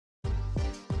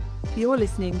You're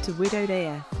listening to Widowed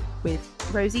AF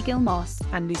with Rosie Gilmoss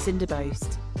and Lucinda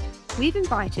Boast. We've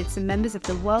invited some members of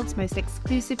the world's most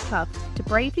exclusive club to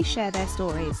bravely share their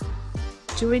stories.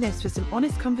 Join us for some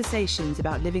honest conversations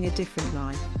about living a different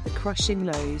life, the crushing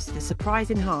lows, the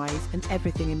surprising highs, and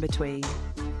everything in between.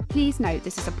 Please note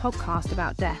this is a podcast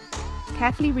about death.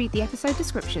 Carefully read the episode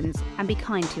descriptions and be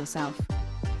kind to yourself.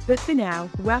 But for now,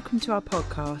 welcome to our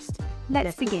podcast.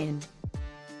 Let's begin.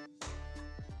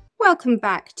 Welcome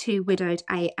back to Widowed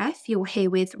AF. You're here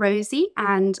with Rosie,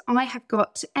 and I have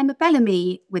got Emma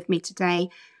Bellamy with me today.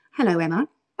 Hello, Emma.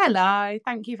 Hello,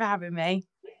 thank you for having me.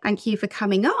 Thank you for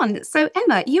coming on. So,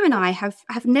 Emma, you and I have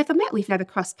never met. We've never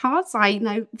crossed paths. I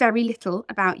know very little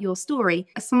about your story,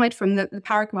 aside from the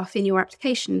paragraph in your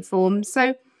application form.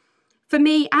 So, for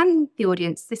me and the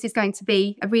audience, this is going to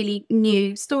be a really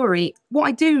new story. What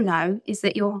I do know is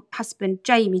that your husband,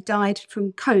 Jamie, died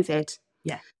from COVID.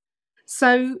 Yeah.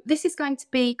 So this is going to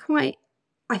be quite,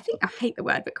 I hate the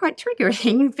word, but quite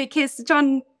triggering because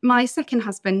John, my second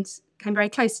husband, came very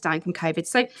close to dying from COVID.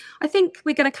 So I think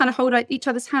we're going to kind of hold each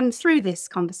other's hands through this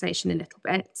conversation a little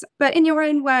bit. But in your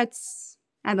own words,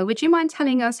 Emma, would you mind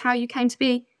telling us how you came to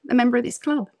be a member of this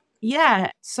club?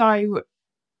 Yeah, so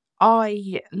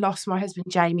I lost my husband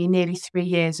Jamie nearly 3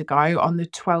 years ago on the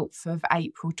 12th of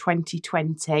April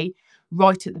 2020,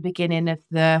 right at the beginning of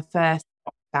the first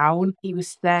lockdown. He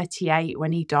was 38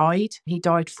 when he died. He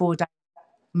died 4 days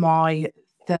after my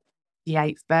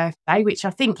 38th birthday, which I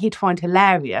think he'd find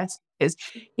hilarious because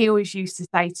he always used to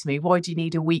say to me, why do you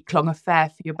need a week-long affair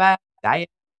for your birthday?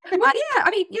 Well,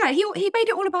 he made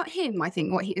it all about him, I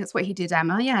think. That's what he did,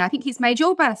 Emma. Yeah, I think he's made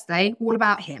your birthday all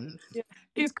about him. Yeah.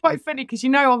 It's quite funny because,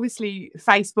 obviously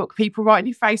Facebook, people writing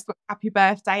your Facebook happy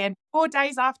birthday, and 4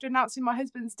 days after announcing my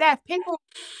husband's death, people,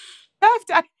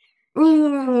 birthday.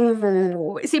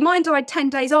 Ooh. See, mine died 10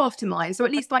 days after mine, so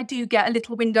at least I do get a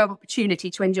little window of opportunity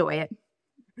to enjoy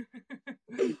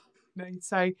it.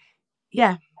 So,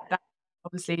 yeah,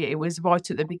 obviously it was right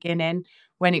at the beginning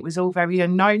when it was all very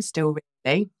unknown still,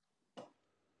 really.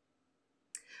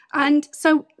 And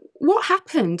so what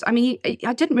happened? I mean,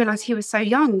 I didn't realise he was so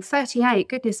young, 38,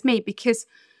 goodness me, because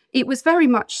it was very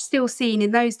much still seen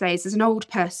in those days as an old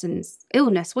person's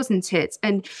illness, wasn't it?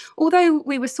 And although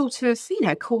we were sort of,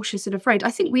 cautious and afraid,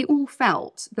 I think we all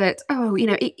felt that,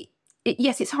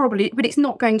 yes, it's horrible, but it's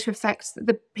not going to affect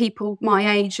the people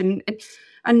my age. And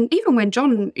even when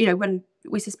John, when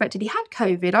we suspected he had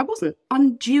COVID, I wasn't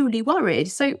unduly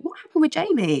worried. So what happened with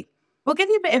Jamie? We'll give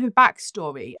you a bit of a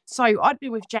backstory. So I'd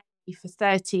been with Jamie for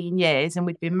 13 years and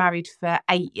we'd been married for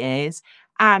 8 years.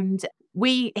 And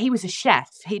he was a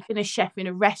chef. He'd been a chef in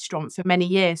a restaurant for many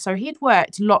years. So he'd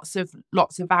worked lots of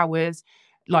hours,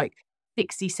 like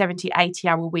 60, 70,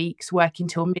 80-hour weeks, working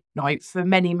till midnight for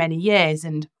many, many years.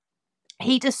 And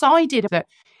he decided that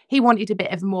he wanted a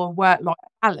bit of more work-life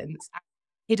balance.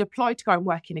 He'd applied to go and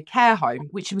work in a care home,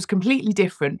 which was completely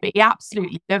different, but he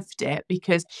absolutely loved it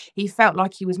because he felt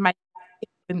like he was making a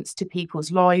difference to people's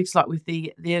lives, like with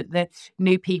the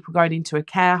new people going into a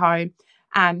care home.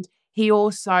 And he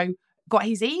also got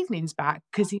his evenings back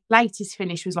because his latest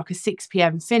finish was like a 6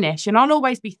 p.m. finish. And I'll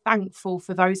always be thankful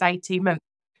for those 18 months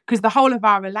because the whole of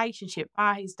our relationship,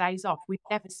 bar his days off, we'd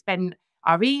never spent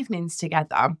our evenings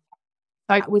together.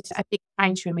 So it was a big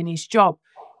change for him in his job.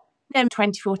 Then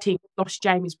 2014, lost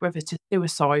Jamie's brother to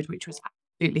suicide, which was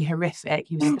absolutely horrific.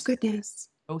 He was goodness.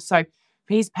 So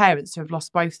for his parents to have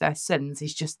lost both their sons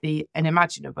is just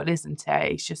unimaginable, isn't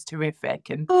it? It's just horrific.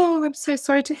 And I'm so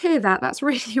sorry to hear that. That's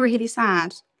really, really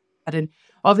sad. And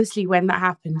obviously when that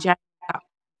happened, Jamie was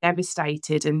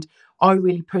devastated, and I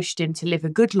really pushed him to live a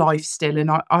good life still. And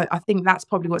I think that's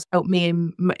probably what's helped me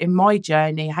in my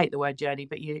journey. I hate the word journey,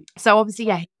 but So obviously,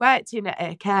 he worked in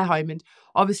a care home, and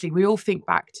obviously we all think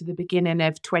back to the beginning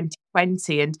of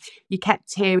 2020, and you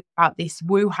kept hearing about this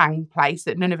Wuhan place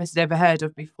that none of us had ever heard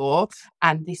of before,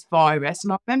 and this virus.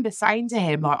 And I remember saying to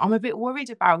him, like, I'm a bit worried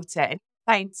about it, and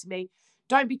saying to me,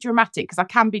 don't be dramatic, because I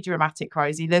can be dramatic,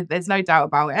 Rosie. There's no doubt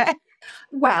about it.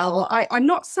 Well, I'm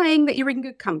not saying that you're in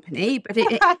good company, but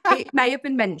it may have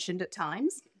been mentioned at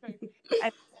times.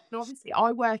 And obviously,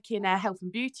 I work in a health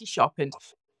and beauty shop, and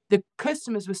the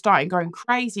customers were starting going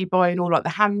crazy, buying all like the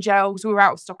hand gels. We were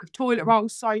out of stock of toilet roll,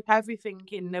 soap, everything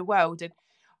in the world. And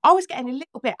I was getting a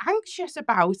little bit anxious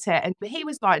about it. And he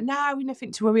was like, no,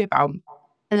 nothing to worry about.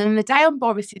 And then the day on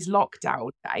Boris's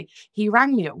lockdown day, he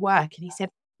rang me at work and he said,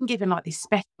 I'm given like this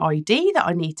special ID that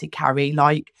I need to carry,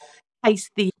 like, in case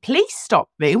the police stop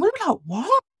me. And we were like,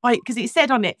 what? Like, because it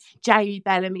said on it, Jamie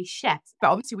Bellamy chef.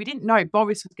 But obviously we didn't know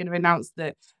Boris was going to announce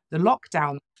the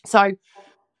lockdown. So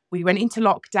we went into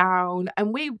lockdown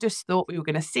and we just thought we were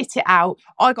going to sit it out.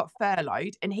 I got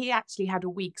furloughed and he actually had a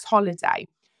week's holiday.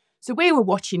 So we were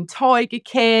watching Tiger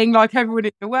King like everyone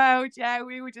in the world. Yeah,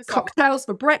 we were just cocktails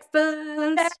for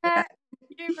breakfast. Yeah.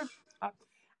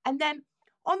 And then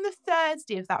on the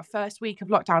Thursday of that first week of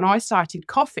lockdown, I started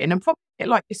coughing, and probably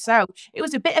like yourself, it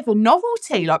was a bit of a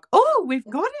novelty. Like, oh, we've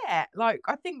got it. Like,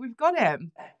 I think we've got it.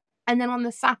 And then on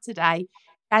the Saturday,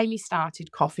 Amy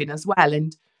started coughing as well.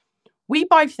 And we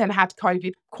both then had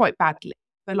COVID quite badly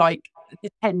for like the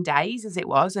 10 days as it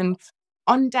was. And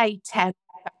on day 10,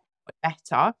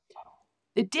 better.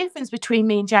 The difference between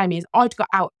me and Jamie is I'd got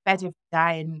out of bed every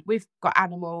day and we've got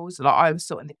animals. Like I was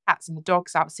sorting the cats and the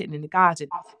dogs out, sitting in the garden.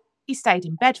 He stayed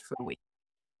in bed for a week,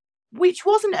 which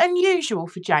wasn't unusual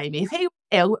for Jamie. If he was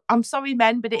ill, I'm sorry,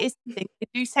 men, but it is the thing. They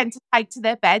do tend to take to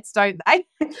their beds, don't they?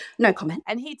 No comment.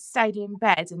 And he'd stayed in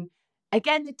bed. And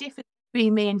again, the difference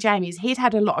between me and Jamie is he'd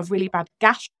had a lot of really bad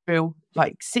gastro,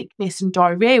 like sickness and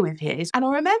diarrhea with his. And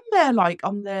I remember like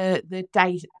on the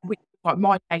day, like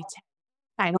my day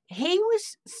 10, he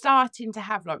was starting to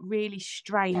have like really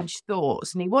strange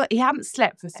thoughts, and he hadn't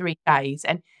slept for 3 days,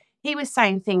 and he was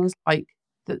saying things like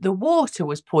that the water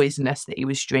was poisonous that he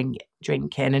was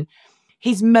drinking, and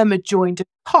his mum had joined a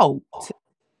cult.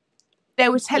 They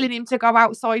were telling him to go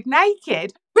outside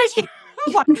naked. Which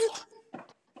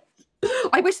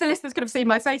I wish the listeners could have seen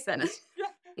my face then.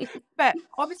 But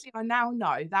obviously I now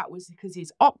know that was because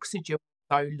his oxygen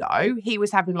so low, he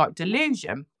was having like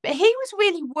delusion. But he was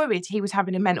really worried he was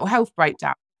having a mental health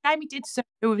breakdown. Jamie did so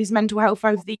with his mental health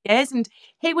over the years, and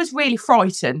he was really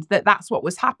frightened that that's what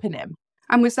was happening.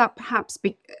 And was that perhaps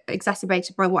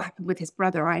exacerbated by what happened with his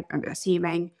brother, I'm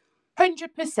assuming?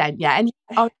 100%, yeah. And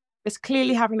I was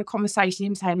clearly having a conversation,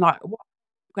 him saying like, what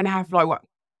I'm going to have, like, what,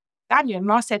 Daniel?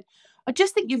 And I said, I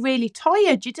just think you're really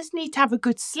tired. You just need to have a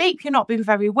good sleep. You're not been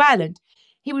very well. And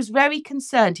he was very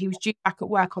concerned. He was due back at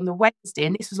work on the Wednesday,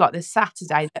 and this was like the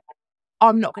Saturday, that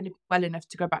I'm not going to be well enough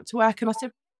to go back to work. And I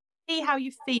said, see how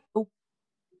you feel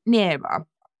nearer.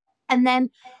 And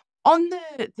then on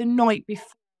the night before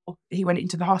he went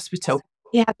into the hospital,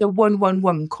 he had the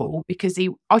 111 call because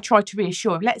I tried to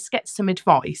reassure him, let's get some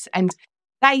advice. And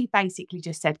they basically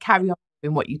just said, carry on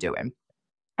doing what you're doing.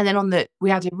 And then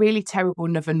we had a really terrible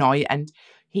another night, and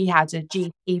he had a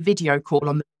GP video call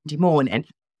on the Monday morning,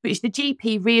 which the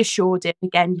GP reassured him,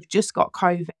 again, you've just got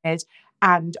COVID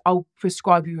and I'll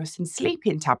prescribe you some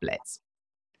sleeping tablets.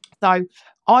 So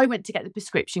I went to get the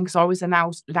prescription because I was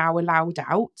now allowed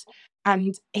out,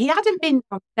 and he hadn't been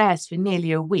downstairs for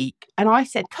nearly a week. And I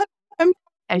said, come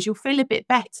downstairs, you'll feel a bit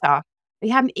better. He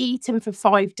hadn't eaten for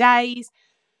 5 days.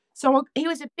 So he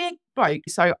was a big bloke.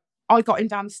 So I got him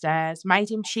downstairs, made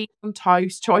him cheese on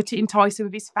toast, tried to entice him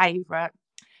with his favourite,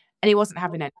 and he wasn't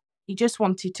having it. He just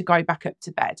wanted to go back up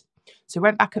to bed. So we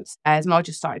went back upstairs and I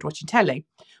just started watching telly.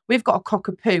 We've got a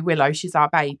cockapoo, Willow, she's our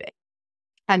baby.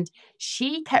 And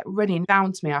she kept running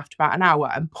down to me after about an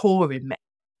hour and pawing me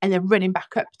and then running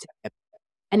back up to him.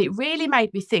 And it really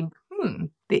made me think,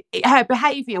 her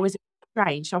behaviour was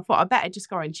strange. So I thought I better just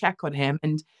go and check on him.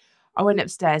 And I went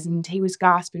upstairs and he was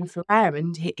gasping for air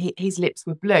and his lips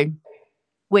were blue,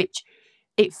 which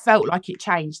it felt like it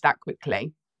changed that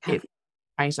quickly. It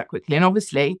changed that quickly. And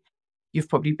obviously, you've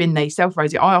probably been there yourself,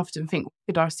 Rosie. I often think,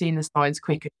 could I have seen the signs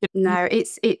quicker? No,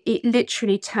 it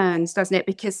literally turns, doesn't it?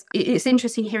 Because it's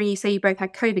interesting hearing you say you both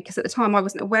had COVID, because at the time I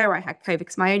wasn't aware I had COVID,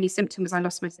 because my only symptom was I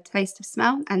lost my taste of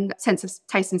smell and sense of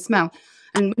taste and smell.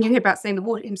 And when you hear about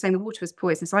him saying the water was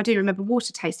poisonous, I do remember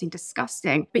water tasting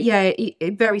disgusting. But yeah,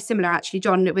 it very similar actually,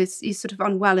 John. He's sort of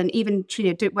unwell, and even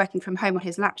working from home on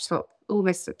his laptop,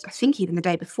 almost I think even the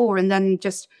day before, and then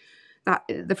just that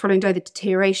the following day, the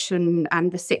deterioration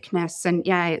and the sickness. And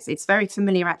yeah, it's very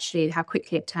familiar actually how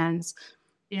quickly it turns.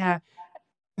 Yeah.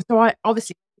 So I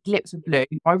obviously lips were blue.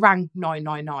 I rang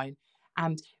 999,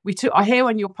 and I hear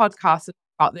on your podcast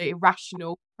about the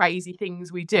irrational, crazy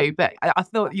things we do, but I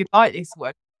thought you'd like this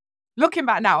one. Looking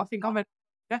back now, I think I'm a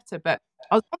better, but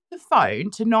I was on the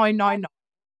phone to 999,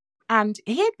 and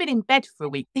he had been in bed for a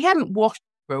week. He hadn't washed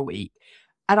for a week,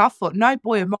 and I thought, no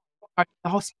boy am I going to the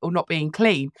hospital not being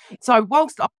clean. So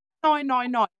whilst I'm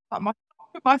 999,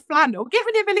 my flannel,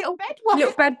 giving him a little bed wash.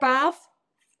 Little bed bath.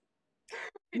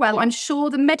 Well, I'm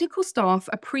sure the medical staff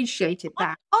appreciated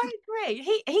that. I agree.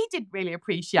 He did really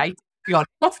appreciate it, to be honest.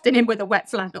 Lofting him with a wet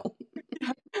flannel.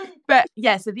 But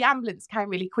yeah, so the ambulance came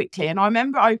really quickly. And I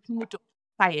remember opening the door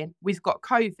saying, we've got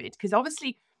COVID. Because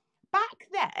obviously back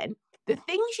then, the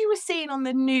things you were seeing on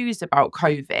the news about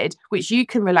COVID, which you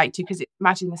can relate to because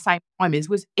imagine the same time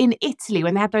was in Italy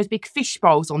when they had those big fish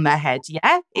bowls on their head.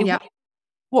 Yeah.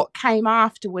 What came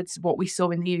afterwards, what we saw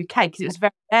in the UK, because it was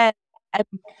very rare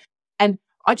And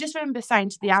I just remember saying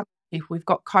to the ambulance people, we've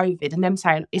got COVID, and them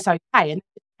saying it's okay, and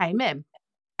they came in,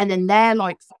 and then their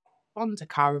like responder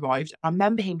car arrived. I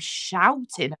remember him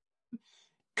shouting,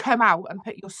 "Come out and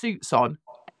put your suits on."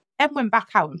 Then went back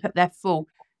out and put their full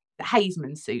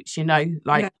Hazeman suits,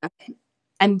 like. Yeah.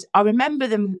 And I remember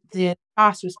the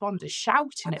fast responders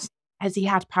shouting at me as he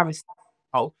had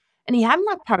paracetamol, and he hadn't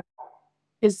had paracetamol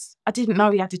because I didn't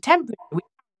know he had a temperature. Which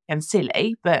was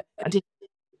silly, but I didn't.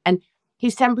 And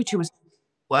his temperature was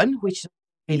 1, which is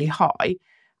really high.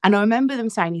 And I remember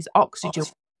them saying his oxygen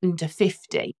was under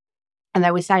 50, and they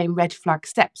were saying red flag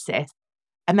sepsis.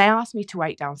 And they asked me to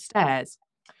wait downstairs.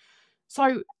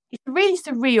 So it's a really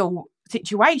surreal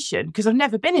situation because I've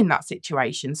never been in that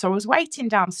situation. So I was waiting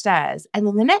downstairs, and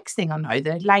then the next thing I know,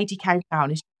 the lady came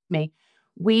down and said to me,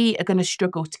 "We are going to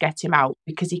struggle to get him out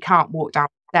because he can't walk down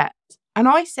the stairs." And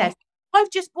I said, "I've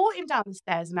just brought him down the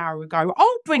stairs an hour ago.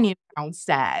 I'll bring him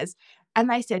downstairs." And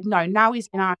they said, "No, now he's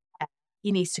in our care.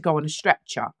 He needs to go on a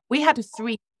stretcher." We had a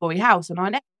 3-story house, and I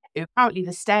know apparently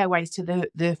the stairways to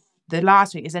the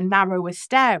last week is a narrower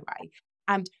stairway.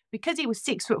 And because he was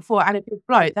 6'4" and a big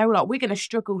bloke, they were like, "We're going to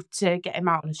struggle to get him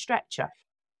out on a stretcher."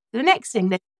 The next thing,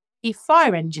 there's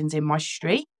fire engines in my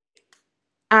street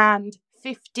and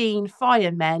 15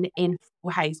 firemen in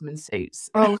full Hazeman suits.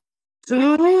 Oh,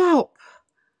 stop.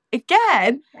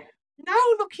 Again, now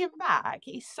looking back,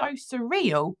 it's so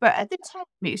surreal. But at the time,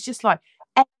 it was just like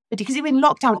everybody, because it was in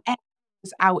lockdown, everyone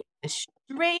was out in the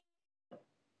street.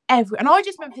 And I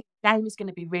just remember thinking, Jamie's going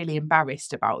to be really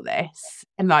embarrassed about this.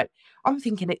 And like, I'm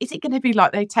thinking, is it going to be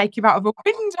like they take him out of a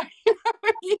window?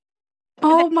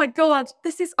 Oh my God.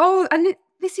 This is,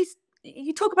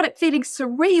 you talk about it feeling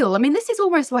surreal. I mean, this is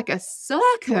almost like a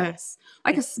circus,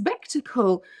 like a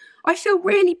spectacle. I feel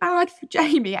really bad for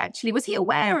Jamie, actually. Was he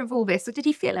aware of all this, or did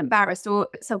he feel embarrassed or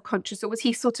self-conscious, or was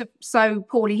he sort of so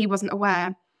poorly he wasn't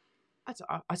aware?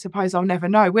 I suppose I'll never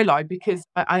know, will I? Because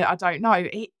I don't know.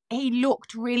 He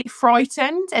looked really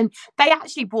frightened, and they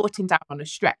actually brought him down on a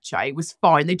stretcher. It was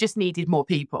fine. They just needed more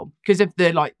people because of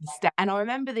the step. And I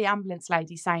remember the ambulance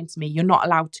lady saying to me, "You're not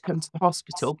allowed to come to the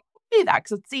hospital." I knew that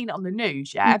because I'd seen it on the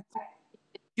news. Yeah, do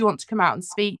you want to come out and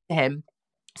speak to him?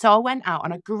 So I went out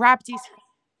and I grabbed his,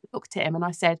 looked at him, and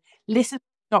I said, "Listen,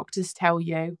 doctors tell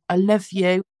you, I love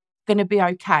you. Going to be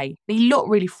okay." He looked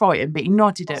really frightened, but he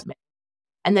nodded at me.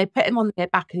 And they put him on the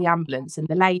back of the ambulance, and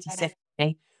the lady said to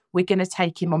me, "We're going to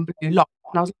take him on blue light."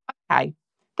 And I was like, okay.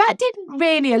 That didn't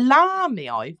really alarm me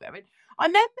either. And I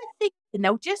remember thinking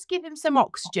they'll just give him some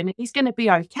oxygen and he's going to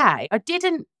be okay. I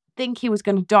didn't think he was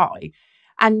going to die.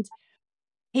 And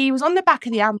he was on the back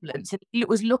of the ambulance and he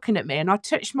was looking at me, and I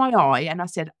touched my eye and I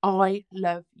said, "I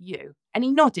love you." And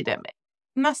he nodded at me.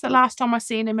 And that's the last time I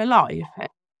seen him alive.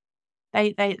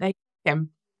 They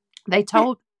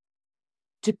told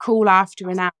to call after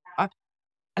an hour,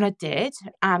 and I did,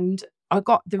 and I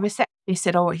got the receptionist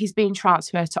said, "Oh, he's being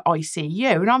transferred to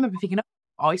ICU." And I remember thinking,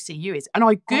 "Oh, ICU is," and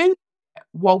I googled it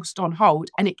whilst on hold,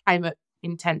 and it came at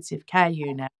intensive care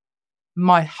unit.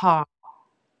 My heart,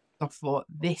 I thought,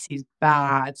 this is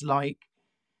bad,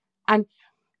 and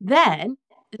then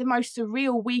the most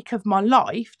surreal week of my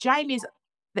life,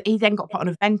 he then got put on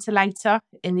a ventilator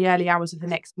in the early hours of the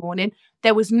next morning.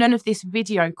 There was none of this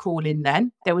video calling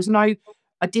then. There was no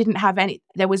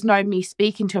me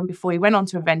speaking to him before he went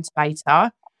onto a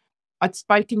ventilator. I'd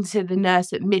spoken to the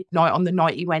nurse at midnight on the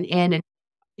night he went in, and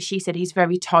she said, "He's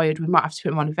very tired. We might have to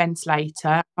put him on a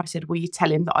ventilator." I said, "Will you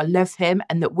tell him that I love him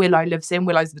and that Willow loves him?"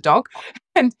 Willow's the dog.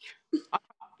 And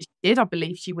she did. I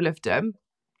believe she will have done.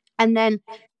 And then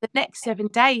the next 7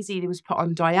 days, he was put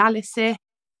on dialysis.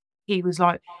 He was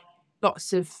like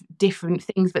lots of different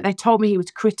things, but they told me he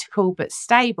was critical but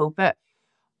stable. But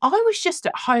I was just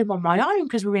at home on my own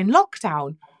because we're in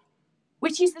lockdown,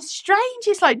 which is the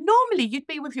strangest. Like, normally you'd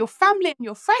be with your family and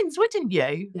your friends, wouldn't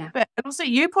you? Yeah. But also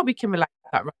you probably can relate to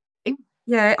that, right?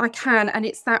 Yeah, I can. And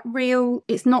it's that real,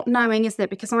 it's not knowing, isn't it?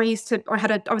 Because I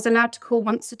was allowed to call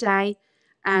once a day,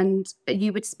 and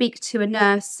you would speak to a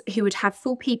nurse who would have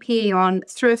full PPE on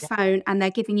through a phone, and they're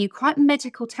giving you quite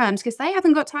medical terms because they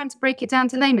haven't got time to break it down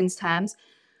to layman's terms.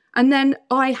 And then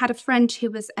I had a friend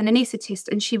who was an anaesthetist,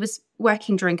 and she was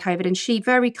working during COVID, and she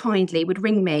very kindly would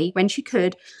ring me when she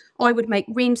could. I would make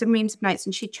reams and reams of notes,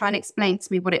 and she'd try and explain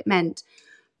to me what it meant.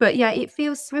 But yeah, it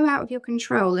feels so out of your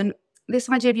control. And this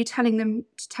idea of you telling them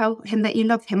to tell him that you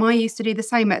love him, I used to do the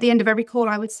same. At the end of every call,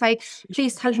 I would say,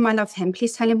 "Please tell him I love him.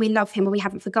 Please tell him we love him and we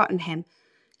haven't forgotten him."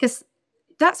 Because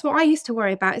that's what I used to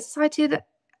worry about, is this idea that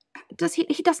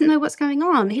he doesn't know what's going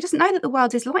on. He doesn't know that the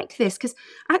world is like this. Because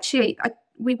actually, I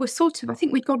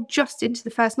think we'd got just into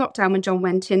the first lockdown when John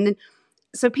went in. And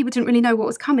so people didn't really know what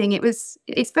was coming.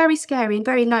 It's very scary and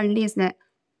very lonely, isn't it?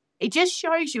 It just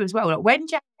shows you as well, like when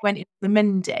Jack went in on the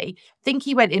Monday, I think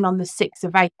he went in on the 6th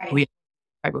of April.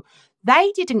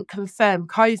 They didn't confirm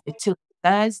COVID till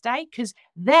Thursday, because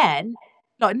then,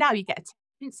 like now you get a test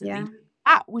instantly. Yeah.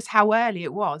 That was how early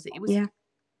it was. It was Yeah.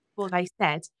 before they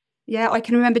said. Yeah, I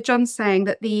can remember John saying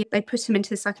that they put him into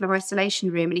this kind of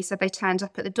isolation room, and he said they turned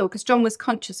up at the door because John was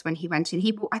conscious when he went in.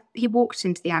 He walked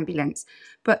into the ambulance,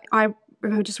 but I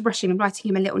remember just rushing and writing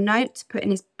him a little note to put in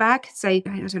his bag. So I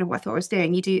don't know what I thought I was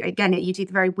doing. You do the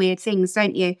very weird things,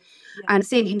 don't you? Yeah. And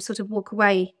seeing him sort of walk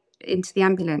away into the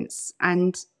ambulance,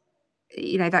 and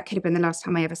that could have been the last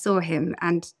time I ever saw him.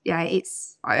 And yeah,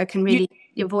 I can really,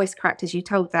 your voice cracked as you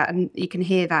told that, and you can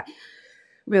hear that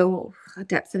real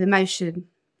depth of emotion.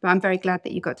 But I'm very glad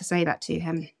that you got to say that to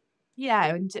him.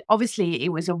 Yeah, and obviously it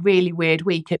was a really weird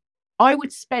week. And I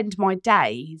would spend my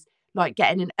days like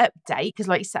getting an update, because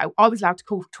like you said, I was allowed to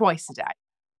call twice a day.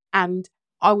 And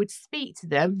I would speak to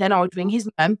them, then I would ring his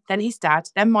mum, then his dad,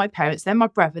 then my parents, then my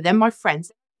brother, then my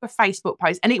friends, a Facebook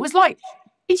post. And it was like,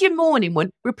 did your morning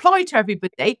one, reply to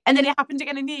everybody, and then it happened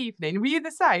again in the evening. Were you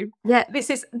the same? Yeah, this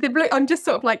is I'm just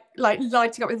sort of like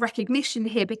lighting up with recognition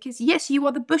here, because yes, you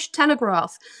are the Bush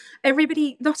Telegraph.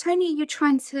 Everybody, not only are you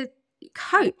trying to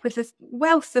cope with this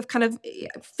wealth of kind of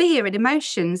fear and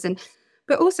emotions,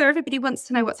 but also everybody wants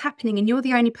to know what's happening, and you're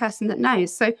the only person that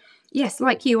knows. So yes,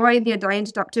 like you, I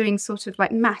ended up doing sort of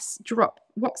like mass drop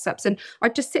WhatsApps, and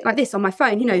I'd just sit like this on my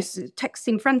phone,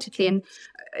 texting frantically. And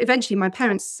eventually my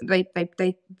parents, they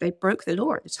broke the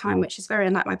law at the time, which is very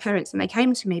unlike my parents, and they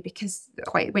came to me because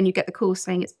when you get the call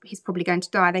saying he's probably going to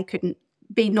die, they couldn't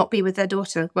not be with their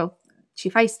daughter. Well, she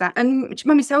faced that, and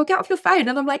Mummy said, "Oh, get off your phone,"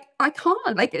 and I'm like, I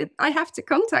can't, I have to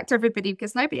contact everybody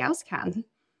because nobody else can.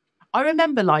 I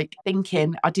remember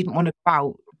thinking I didn't want to go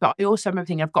out, but I also remember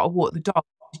thinking I've got to walk the dog.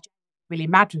 Really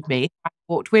mad with me. I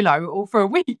walked Willow all for a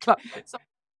week. So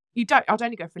I'd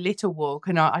only go for a little walk,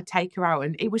 and I'd take her out,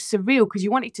 and it was surreal because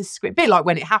you wanted to scream, a bit like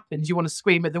when it happens, you want to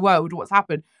scream at the world what's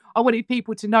happened. I wanted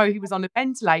people to know he was on a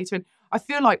ventilator, and I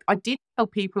feel like I did tell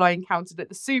people I encountered at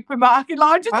the supermarket.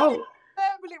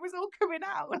 But it was all coming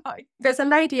out. There's a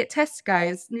lady at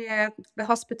Tesco's near the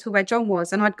hospital where John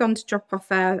was, and I'd gone to drop off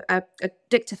a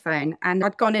dictaphone, and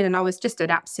I'd gone in, and I was just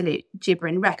an absolute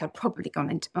gibbering wreck. I'd probably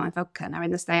gone into my vodka now in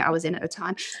the state I was in at the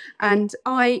time, and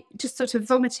I just sort of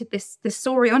vomited this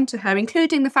story onto her,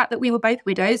 including the fact that we were both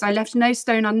widows. I left no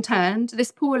stone unturned.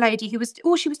 This poor lady who was,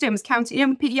 all she was doing was counting.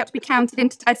 You have to be counted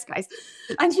into Tesco's,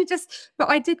 and but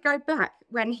I did go back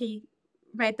when he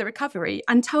made the recovery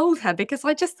and told her, because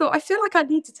I just thought, I feel like I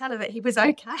need to tell her that he was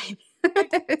okay.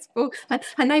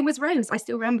 Her name was Rose. I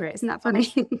still remember it. Isn't that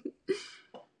funny?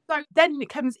 So then it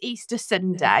comes Easter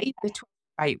Sunday, the 12th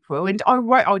of April, and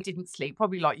I didn't sleep,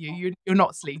 probably like you're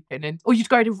not sleeping, or you'd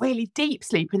go into really deep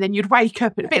sleep, and then you'd wake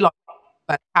up, and a bit like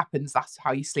that happens, that's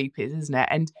how you sleep is, isn't it?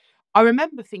 And I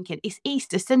remember thinking, it's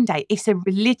Easter Sunday, it's a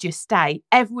religious day,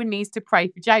 everyone needs to pray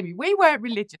for Jamie. We weren't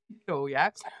religious at all, yeah?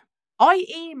 I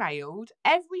emailed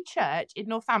every church in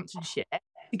Northamptonshire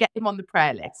to get him on the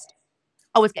prayer list.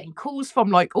 I was getting calls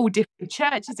from all different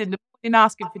churches in the morning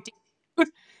asking for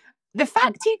the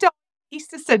fact he died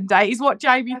Easter Sunday is what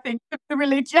Jamie thinks of the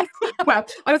religion. Well,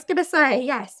 I was going to say,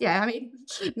 yes, yeah. I mean,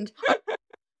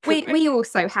 we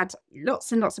also had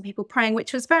lots and lots of people praying,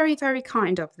 which was very, very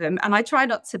kind of them. And I try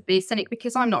not to be cynic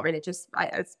because I'm not religious,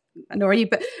 nor are you,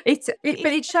 but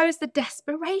it shows the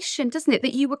desperation, doesn't it?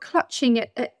 That you were clutching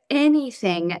at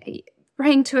anything,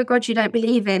 praying to a God you don't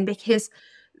believe in, because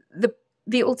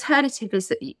the alternative is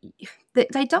that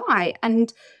they die,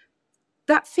 and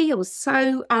that feels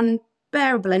so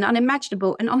unbearable and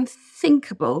unimaginable and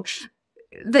unthinkable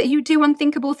that you do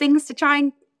unthinkable things to try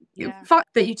and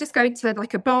that you just go into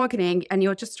a bargaining, and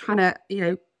you're just trying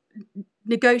to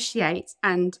negotiate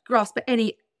and grasp at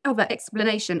any other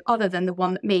explanation other than the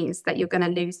one that means that you're going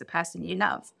to lose the person you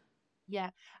love. Yeah,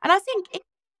 and I think at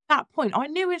that point I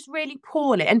knew it was really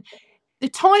poorly, and the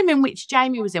time in which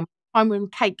Jamie was in, the time when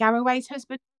Kate Garraway's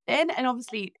husband was in, and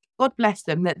obviously God bless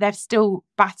them that they're still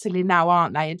battling now,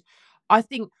 aren't they? And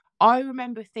I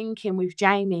remember thinking with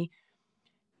Jamie,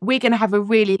 we're going to have a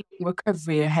really long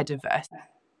recovery ahead of us.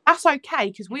 That's okay,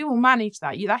 because we will manage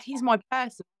that. He's my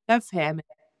person. I love him.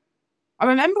 I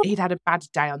remember he'd had a bad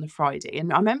day on the Friday,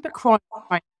 and I remember crying to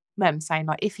my mum saying,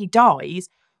 if he dies,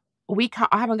 I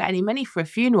haven't got any money for a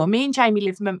funeral. Me and Jamie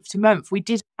lived month to month. We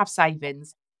did have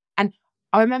savings. And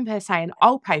I remember her saying,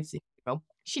 I'll pay for the funeral.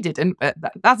 She didn't, but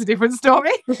that's a different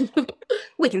story.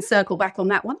 We can circle back on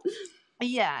that one.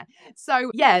 Yeah.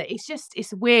 So yeah,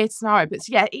 it's a weird scenario. But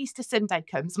yeah, Easter Sunday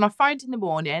comes and I phoned in the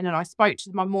morning and I spoke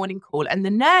to my morning call and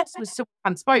the nurse was someone I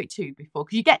hadn't spoke to before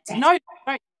because you get to know,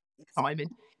 don't you, Simon.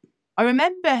 I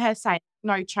remember her saying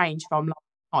no change from last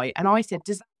night. And I said,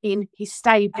 does that mean he's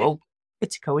stable,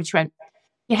 critical? And she went,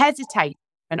 you hesitate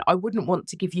and I wouldn't want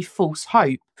to give you false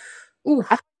hope. Ooh.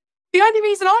 The only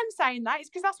reason I'm saying that is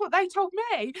because that's what they told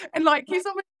me. And like, and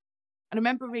I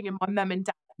remember ringing my mum and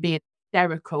dad being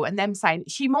hysterical and them saying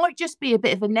she might just be a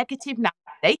bit of a negative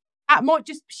Nancy. That might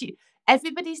just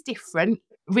everybody's different.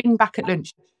 Rang back at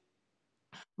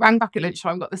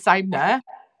lunchtime, got the same there,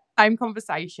 same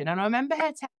conversation. And I remember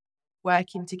her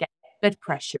working to get blood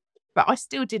pressure, but I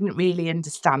still didn't really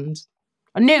understand.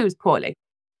 I knew it was poorly.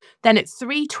 Then at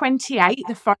 3:28,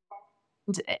 the phone,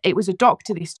 it was a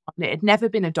doctor this time. It had never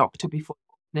been a doctor before,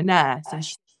 a nurse. And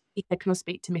he said, can I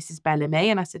speak to Mrs. Bellamy?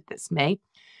 And I said, that's me.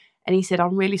 And he said,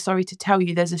 I'm really sorry to tell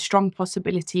you there's a strong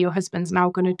possibility your husband's now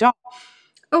going to die.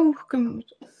 Oh, God.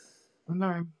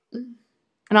 No. And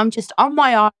I'm just on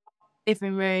my own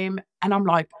living room and I'm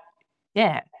like,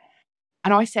 yeah.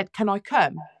 And I said, can I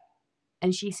come?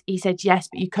 And he said, yes,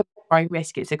 but you come at your own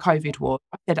risk. It's a COVID ward.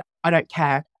 I said, I don't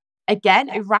care. Again,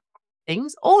 it ran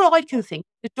things. All I can think,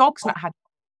 the dog's not had.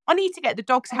 I need to get the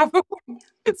dogs out.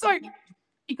 So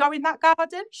you go in that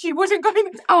garden? She wouldn't go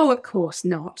in. Oh, of course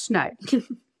not. No.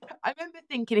 I remember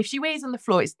thinking, if she weighs on the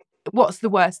floor, what's the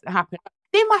worst that happened?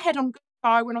 In my head, I'm going to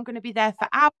die when I'm going to be there for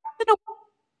hours.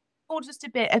 Or just a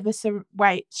bit of a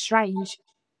strange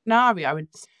scenario. And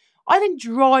I then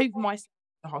drive myself to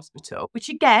the hospital, which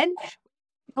again,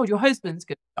 told your husband's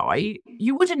going to die.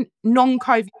 You wouldn't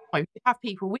non-COVID have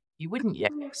people with you, wouldn't you?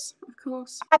 Of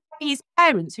course. I had his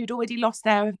parents who'd already lost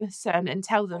their son and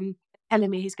telling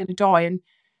me he's going to die. And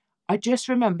I just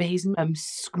remember his mum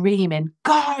screaming,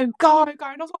 go, go, go.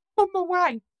 And I was like, on my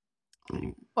way.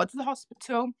 Got to the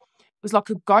hospital. It was like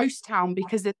a ghost town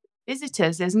because there's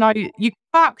visitors. There's no, you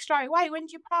park straight away. When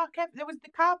did you park? The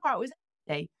car park was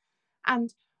empty.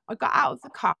 And I got out of the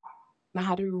car and I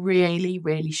had a really,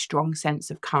 really strong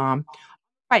sense of calm.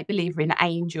 I'm a great believer in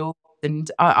angels. And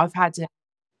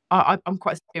I'm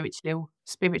quite a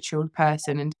spiritual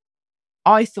person. And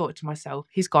I thought to myself,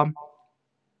 he's gone.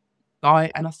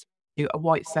 And I saw a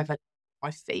white feather at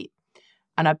my feet.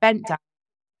 And I bent down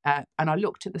and I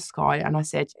looked at the sky and I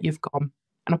said, you've gone.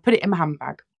 And I put it in my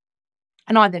handbag.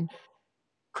 And I then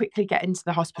quickly get into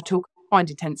the hospital, find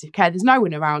intensive care. There's no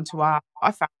one around to ask.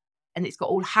 I found, and it's got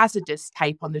all hazardous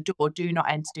tape on the door. Do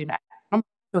not enter, do not enter. I'm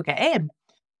going to get in.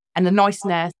 And the nice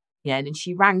nurse came in and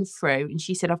she rang through and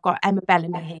she said, I've got Emma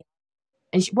Bellamy here.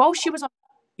 And while she was on,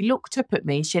 she looked up at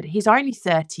me. She said, he's only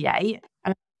 38.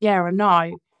 And yeah, I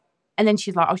know. And then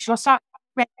she's like, oh, shall I start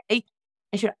ready?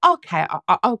 And she went, okay,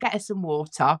 I'll get her some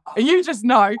water. And you just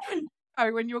know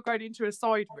when you're going into a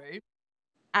side room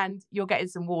and you're getting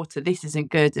some water, this isn't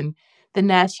good. And the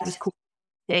nurse, she was called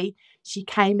Kitty. She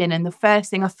came in and the first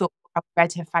thing I thought how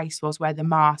red her face was where the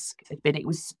mask had been. It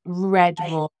was red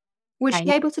raw. Was she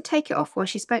able to take it off while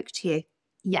she spoke to you?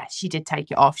 Yes, she did take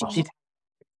it off. She did.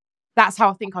 That's how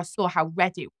I think I saw how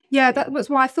red it was. Yeah, that was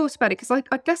why I thought about it, because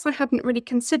I guess I hadn't really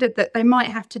considered that they might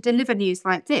have to deliver news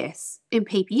like this in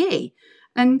PPE.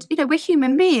 And, you know, we're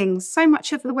human beings. So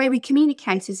much of the way we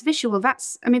communicate is visual.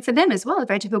 That's, I mean, for them as well,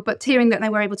 very difficult. But hearing that they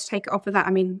were able to take it off with that,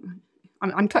 I mean,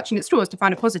 I'm clutching at straws to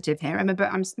find a positive here, Emma, but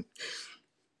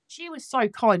She was so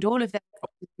kind. All of the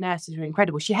nurses were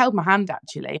incredible. She held my hand,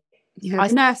 actually. Yeah,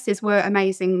 the nurses were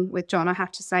amazing with John, I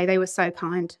have to say. They were so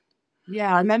kind.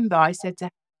 Yeah, I remember I said to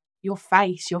her, your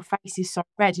face is so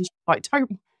red. And she was like,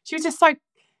 don't. She was just so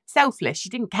selfless. She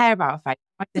didn't care about her face.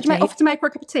 Did you offer to make her a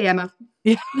cup of tea, Emma?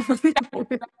 Yeah.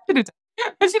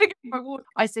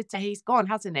 I said to her, he's gone,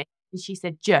 hasn't he? And she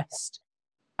said, just.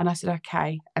 And I said,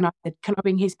 okay. And I said, can I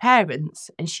bring his parents?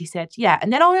 And she said, yeah.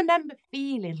 And then I remember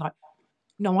feeling like,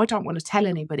 no, I don't want to tell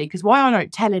anybody, because why I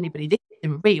don't tell anybody, this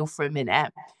isn't real for a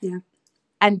minute. Yeah.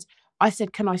 And I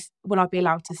said, will I be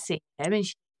allowed to see him? And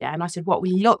she said, yeah. And I said, what will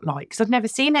he look like? Because I've never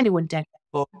seen anyone dead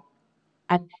before.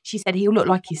 And she said, he'll look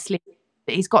like he's sleeping.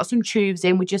 But he's got some tubes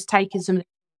in. We're just taking some down.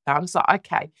 I was like,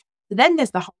 okay. So then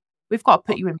there's we've got to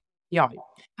put you in PPI.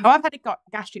 Now, I've had a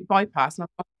gastric bypass and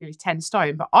I've got nearly 10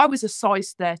 stone, but I was a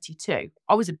size 32.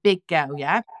 I was a big girl,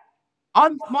 yeah?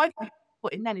 My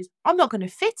putting then is, I'm not going to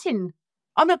fit in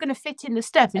the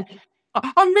stuff. And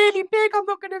I'm really big, I'm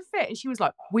not going to fit. And she was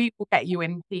like, we will get you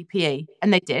in PPE.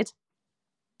 And they did.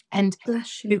 And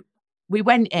we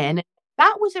went in.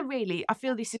 That was I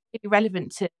feel this is really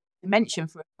relevant to mention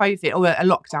for a COVID or a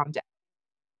lockdown day.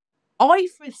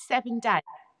 For 7 days,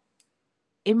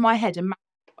 in my head, imagine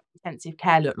what intensive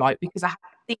care looked like, because I had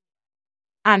to think.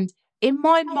 And in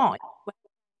my mind, where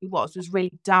he was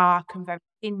really dark and very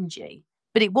dingy,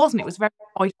 but it wasn't. It was very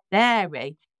light and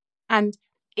airy. And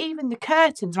even the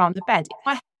curtains around the bed,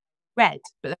 I had red,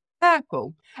 but they're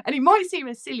purple. And it might seem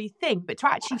a silly thing, but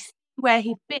to actually see where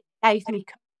he'd been gave me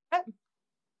comfort.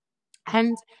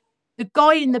 And the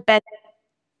guy in the bed,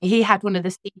 he had one of the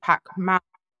CPAC masks,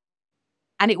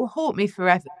 and it will haunt me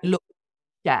forever. Look,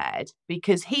 dead,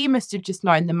 because he must have just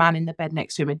known the man in the bed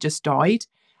next to him had just died,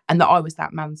 and that I was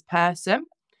that man's person.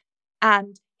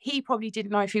 And he probably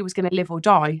didn't know if he was going to live or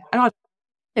die, and I'd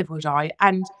live or die,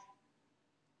 and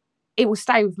it will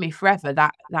stay with me forever.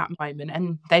 That moment,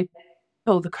 and they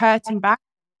pull the curtain back.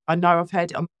 I know I've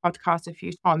heard it on the podcast a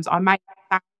few times. I made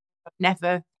that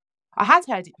never. I had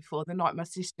heard it before the night my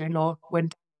sister-in-law,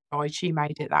 when died, she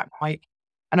made it that night,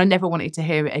 and I never wanted to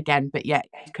hear it again. But yet,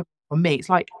 it's come from me. It's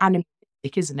like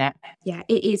animalistic, isn't it? Yeah,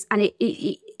 it is. And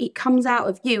it comes out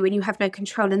of you and you have no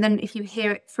control. And then if you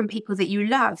hear it from people that you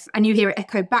love and you hear it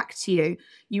echo back to you,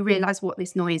 you realise what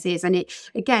this noise is. And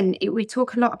we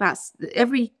talk a lot about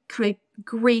every kind of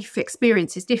grief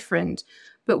experience is different.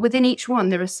 But within each one,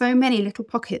 there are so many little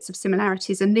pockets of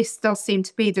similarities. And this does seem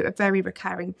to be a very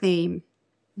recurring theme.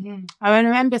 I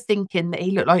remember thinking that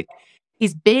he looked like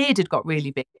his beard had got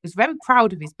really big. He was very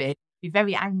proud of his beard. He'd be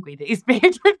very angry that his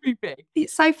beard would be big.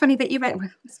 It's so funny that you went.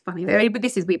 It's funny, but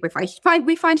this is we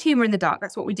find humour in the dark.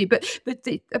 That's what we do. But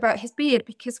about his beard,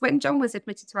 because when John was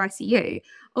admitted to ICU,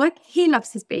 he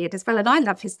loves his beard as well, and I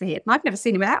love his beard, and I've never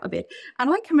seen him without a beard. And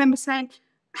I can remember saying,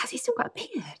 "Has he still got a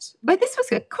beard?" Like, this was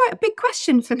quite a big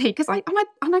question for me, because I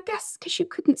guess because you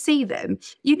couldn't see them,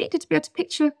 you needed to be able to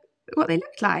picture what they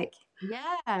looked like.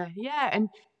 Yeah. And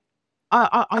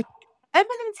I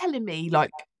remember them telling me,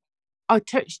 like, I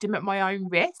touched him at my own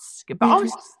risk, but and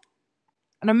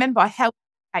I remember I held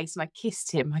his face and I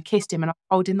kissed him, and I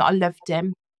told him that I loved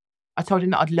him. I told him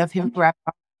that I'd love him forever.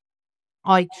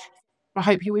 I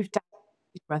hope you're with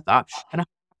Dad's brother, and I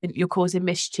think you're causing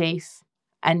mischief.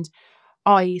 And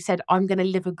I said, I'm going to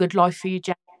live a good life for you,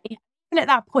 Jamie. And at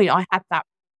that point, I had that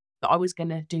I was going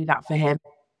to do that for him.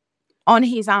 On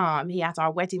his arm, he had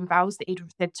our wedding vows that he'd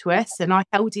said to us, and I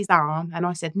held his arm and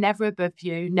I said, never above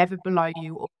you, never below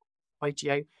you or beside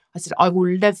you. I said, I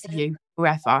will love you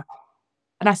forever.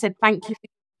 And I said, thank you for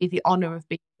giving me the honour of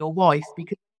being your wife,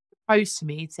 because he proposed to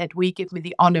me, he said, will you give me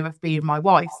the honour of being my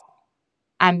wife?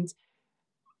 And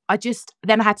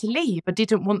then I had to leave. I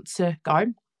didn't want to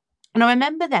go. And I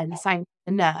remember then saying to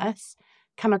the nurse,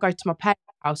 can I go to my parents'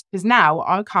 house? Because now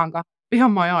I can't go be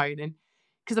on my own. And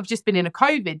because I've just been in a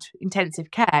COVID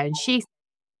intensive care. And she said,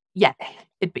 yeah,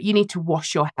 but you need to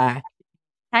wash your hair.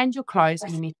 Change your clothes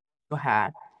and you need to wash your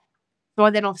hair. So I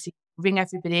then obviously ring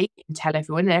everybody and tell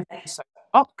everyone, and everyone was so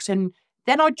shocked. And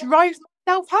then I drove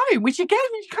myself home, which again,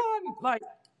 you can't like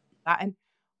that. And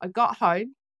I got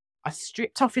home, I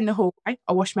stripped off in the hallway,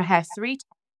 I washed my hair 3 times,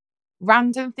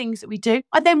 random things that we do.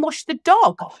 I then washed the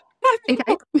dog. I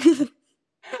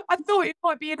thought it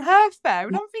might be in her fair,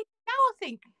 and I'm thinking, now I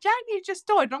think Jamie just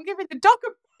died and I'm giving the dog a...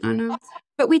 I know.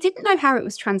 But we didn't know how it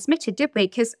was transmitted, did we?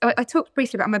 Because I talked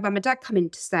briefly about my mum and dad coming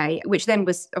to stay, which then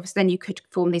was, obviously then you could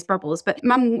form these bubbles. But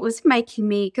mum was making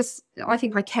me, because I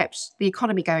think I kept the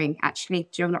economy going actually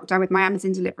during lockdown with my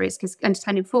Amazon deliveries, because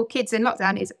entertaining 4 kids in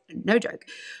lockdown is no joke.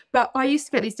 But I used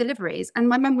to get these deliveries and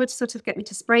my mum would sort of get me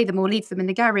to spray them or leave them in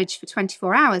the garage for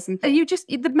 24 hours. And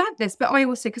the madness. But I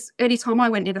also, because any time I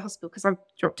went near the hospital, because I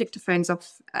dropped dictaphones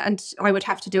off and I would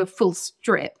have to do a full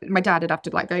strip. My dad would have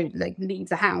to go leave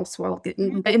the house while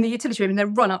getting in the utility room and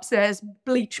then run upstairs,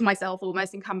 bleach myself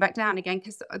almost and come back down again,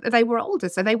 because they were older.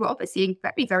 So they were obviously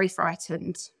very, very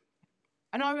frightened.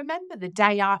 And I remember the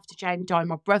day after Jane died,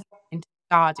 my brother went into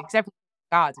the garden, because everyone in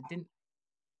the garden didn't.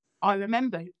 I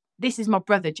remember, this is my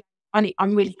brother, I'm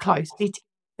really close,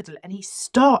 and he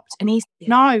stopped and he's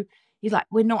no, he's like,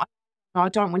 we're not, I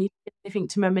don't want you to do anything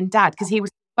to mum and dad, because he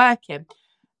was working.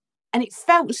 And it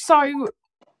felt so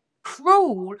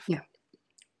cruel. Yeah.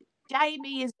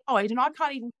 Jamie has died and I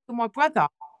can't even kill my brother.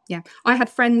 Yeah. I had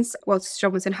friends whilst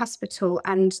John was in hospital,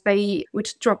 and they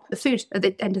would drop the food at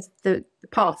the end of the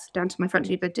path down to my front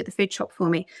door. They did the food shop for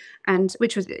me, and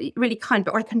which was really kind.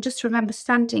 But I can just remember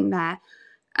standing there,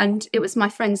 and it was my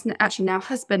friend's actually now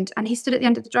husband, and he stood at the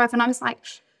end of the drive, and I was like,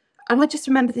 and I just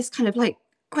remember this kind of like,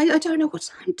 I don't know what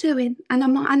I'm doing, and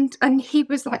I'm not, and he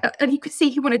was like, and you could see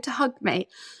he wanted to hug me,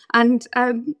 and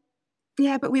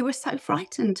yeah, but we were so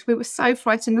frightened.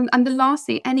 And the last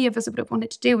thing any of us would have wanted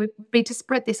to do would be to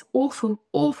spread this awful,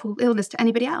 awful illness to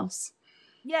anybody else.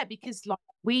 Yeah, because like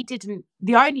we didn't.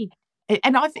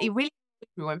 And I think it really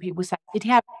when people say, "Did he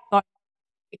have?" Like,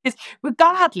 because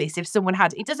regardless if someone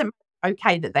had, it doesn't matter,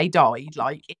 okay that they died.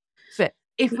 Like, but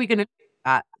if we're going to do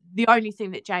that, the only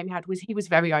thing that Jamie had was he was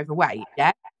very overweight.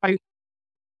 Yeah. So,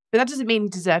 but that doesn't mean he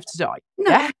deserved to die.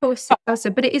 No, Yeah. of course it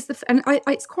doesn't. But it is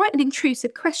it's quite an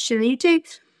intrusive question. You do.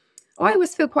 I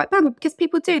always feel quite bad because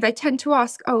people do. They tend to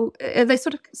ask, they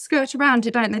sort of skirt around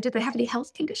it, don't they? Did they have any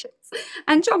health conditions?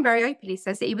 And John very openly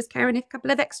says that he was carrying a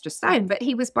couple of extra stone, but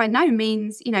he was by no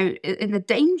means, in the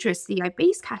dangerously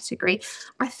obese category.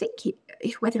 I think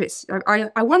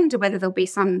I wonder whether there'll be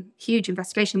some huge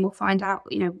investigation. We'll find out,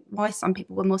 why some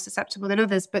people were more susceptible than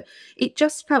others. But it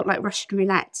just felt like Russian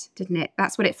roulette, didn't it?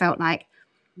 That's what it felt like.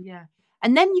 Yeah.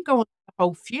 And then you go on the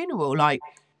whole funeral, like,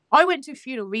 I went to a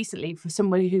funeral recently for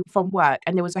somebody who from work,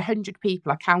 and there was 100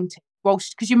 people I counted.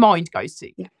 Because your mind goes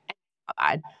to. Yeah.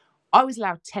 And I was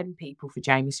allowed 10 people for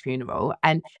Jamie's funeral.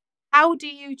 And how do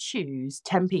you choose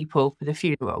 10 people for the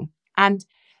funeral? And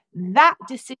that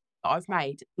decision that I've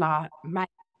made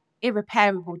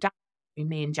irreparable damage between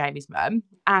me and Jamie's mum.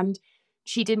 And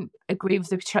she didn't agree with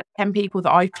the 10 people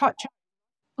that I chose.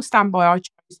 Stand by. I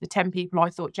chose the 10 people I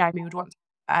thought Jamie would want to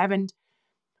have. And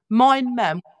my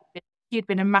mum, she had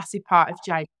been a massive part of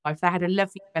Jamie's life. They had a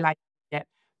lovely relationship.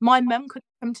 My mum couldn't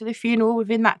come to the funeral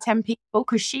within that 10 people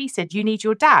because she said, you need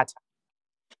your dad.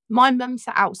 My mum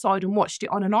sat outside and watched it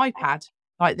on an iPad.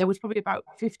 Like, there was probably about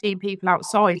 15 people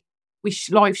outside. We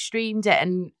live streamed it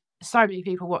and so many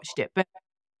people watched it. But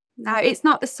no, it's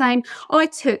not the same. I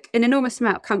took an enormous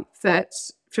amount of comfort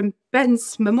from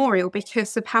Ben's memorial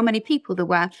because of how many people there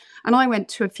were. And I went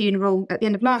to a funeral at the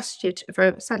end of last year,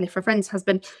 sadly for a friend's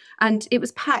husband, and it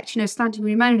was packed, standing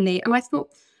room only. And I thought,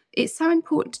 it's so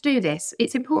important to do this.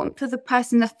 It's important for the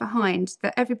person left behind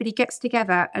that everybody gets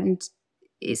together, and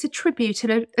it's a tribute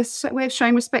and a way of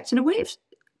showing respect and a way of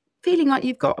feeling like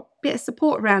you've got a bit of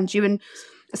support around you. And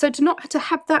so to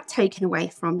have that taken away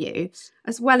from you,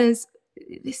 as well as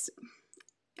this,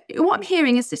 what I'm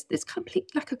hearing is this complete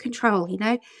lack of control.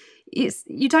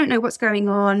 You don't know what's going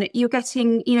on. You're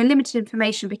getting limited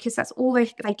information because that's all they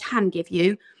can give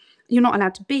you. You're not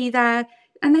allowed to be there,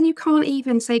 and then you can't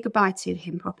even say goodbye to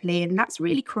him properly, and that's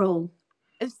really cruel.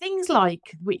 And things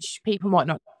like, which people might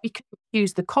not, we couldn't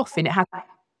use the coffin. It had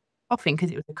coffin because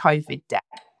it was a COVID death.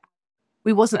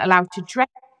 We wasn't allowed to dress.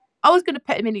 I was going to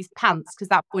put him in his pants because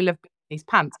that boy loved being in his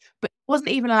pants, but he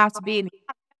wasn't even allowed to be in his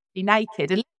pants, be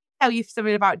naked. And let me tell you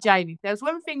something about Jamie. If there was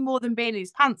one thing more than being in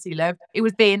his pants he loved, it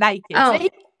was being naked. Oh. So he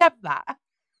loved that.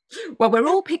 Well, we're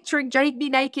all picturing Jamie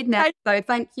naked now, so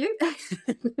thank you.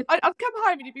 I'd come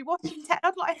home and he'd be watching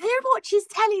I'd like, who watches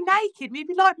telly naked? And he'd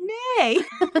be like, me.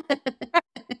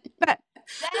 But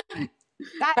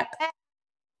that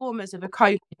performance of a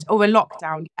COVID or a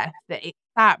lockdown death,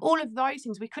 that all of those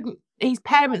things we couldn't. His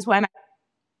parents weren't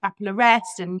happen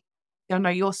arrest, and I know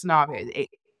your scenario.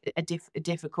 A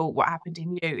difficult. What happened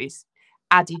in you is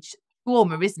added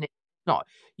trauma, isn't it? Not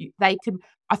they can.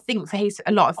 I think for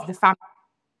a lot of the family,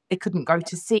 they couldn't go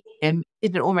to see him. It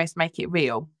didn't almost make it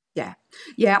real. Yeah,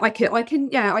 I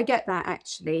get that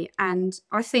actually. And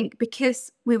I think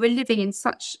because we were living in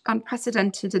such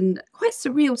unprecedented and quite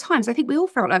surreal times, I think we all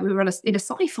felt like we were in a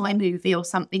sci-fi movie or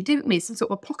something, didn't we? Some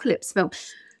sort of apocalypse film.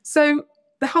 So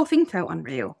the whole thing felt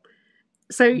unreal.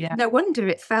 So no wonder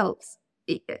it felt,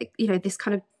 this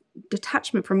kind of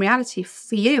detachment from reality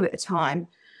for you at the time.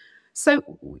 So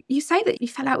you say that you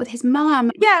fell out with his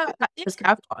mum. Yeah,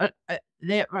 I've got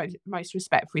the most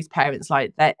respect for his parents.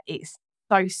 Like that, it's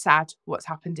so sad what's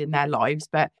happened in their lives.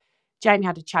 But Jamie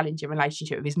had a challenging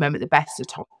relationship with his mum at the best of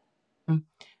times.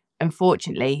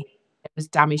 Unfortunately, there was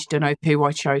damage done over who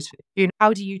I chose for the funeral.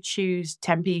 How do you choose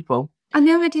 10 people? And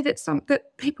the idea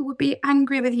that people would be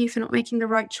angry with you for not making the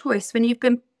right choice when you've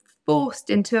been forced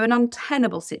into an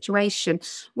untenable situation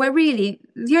where really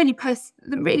the only person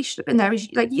that really should have been there is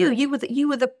like you were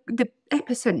the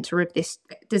epicenter of this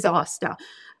disaster,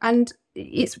 and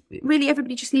it's really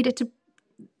everybody just needed to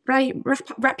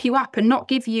wrap you up and not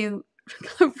give you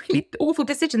really awful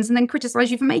decisions and then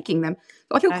criticize you for making them.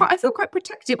 I feel quite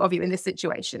protective of you in this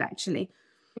situation, actually.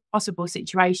 Possible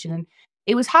situation, and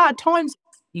it was hard times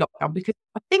lockdown because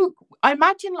I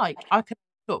imagine like I can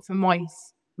talk from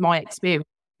my experience.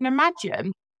 I can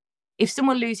imagine if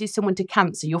someone loses someone to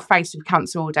cancer, you're faced with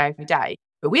cancer all day, every day.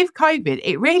 But with COVID,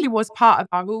 it really was part of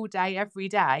our all day, every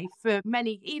day for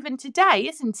many, even today,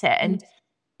 isn't it? And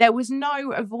there was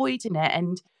no avoiding it.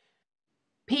 And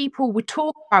people would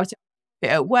talk about it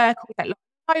at work.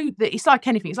 It's like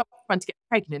anything. It's like trying to get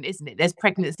pregnant, isn't it? There's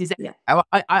pregnancies. Yeah.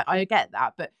 I get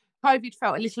that. But COVID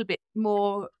felt a little bit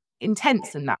more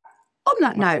intense than that. On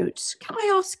that note, can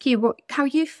I ask you how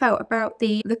you felt about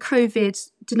the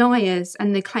COVID deniers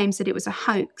and the claims that it was a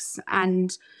hoax?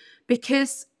 And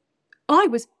because I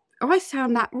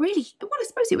found that really, well, I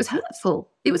suppose it was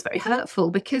hurtful. It was very hurtful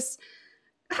because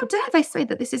how dare they say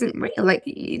that this isn't real? Like,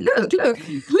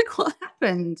 look what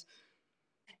happened.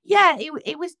 Yeah,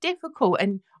 it was difficult.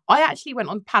 And I actually went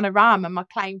on Panorama, my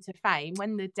claim to fame,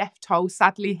 when the death toll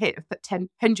sadly hit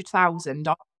 100,000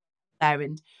 there.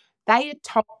 And they had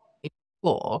told me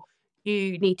before,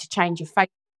 you need to change your face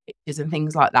pictures and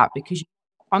things like that because you're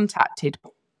contacted,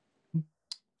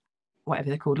 whatever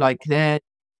they're called, like the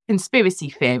conspiracy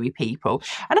theory people.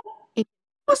 And of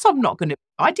course, I'm not going to.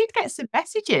 I did get some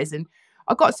messages and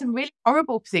I got some really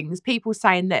horrible things. People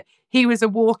saying that he was a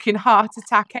walking heart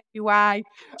attack anyway.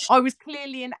 I was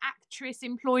clearly an actress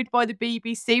employed by the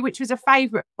BBC, which was a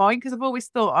favourite of mine because I've always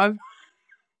thought I'm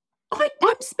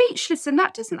speechless, and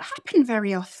that doesn't happen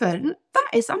very often. That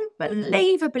is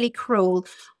unbelievably cruel.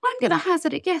 I'm going to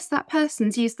hazard a guess that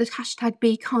person's used the hashtag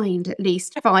be kind at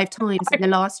least 5 times in the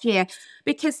last year,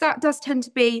 because that does tend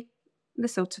to be the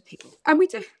sort of people.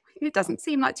 And it doesn't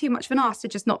seem like too much of an ask to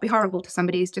just not be horrible to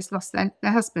somebody who's just lost their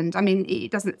husband. I mean, it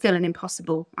doesn't feel an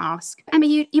impossible ask. Emma,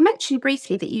 you mentioned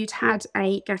briefly that you'd had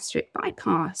a gastric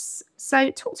bypass. So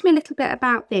talk to me a little bit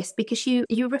about this, because you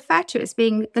refer to it as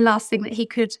being the last thing that he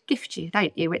could gift you,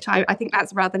 don't you? Which I think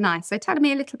that's rather nice. So tell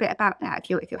me a little bit about that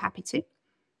if you're happy to.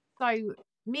 So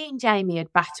me and Jamie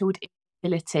had battled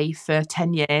infertility for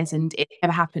 10 years and it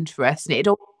never happened for us. And it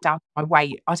all down to my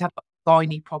weight. I'd had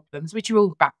gynae problems, which are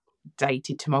all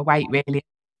backdated to my weight, really.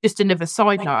 Just another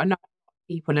side note, I know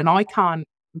people, and I can't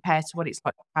compare to what it's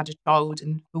like to have had a child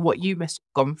and for what you must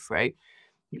have gone through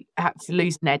for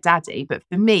losing their daddy. But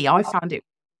for me, I found it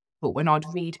difficult when I'd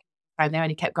read and they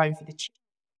only kept going for the chicken.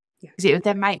 Because it would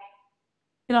then make,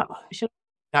 should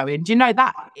I go in? Do you know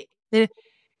that?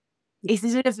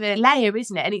 It's sort of a layer,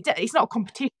 isn't it? And it's not a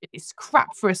competition. It's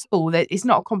crap for us all. It's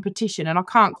not a competition, and I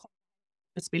can't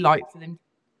just be like for them,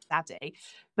 daddy.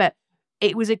 But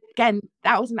it was, again,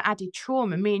 that was an added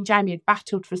trauma. Me and Jamie had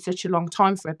battled for such a long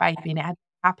time for a baby, and it had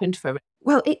happened for it.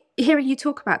 Well, hearing you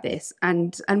talk about this,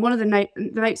 and one of the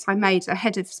notes I made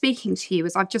ahead of speaking to you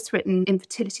was I've just written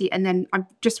infertility, and then I've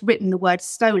just written the word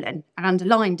stolen and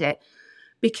underlined it.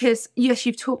 Because, yes,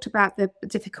 you've talked about the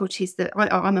difficulties that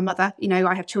I'm a mother,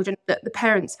 I have children that the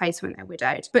parents face when they're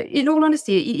widowed. But in all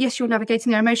honesty, yes, you're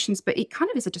navigating their emotions, but it kind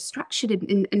of is a distraction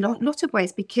in a lot of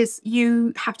ways, because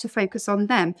you have to focus on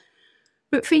them.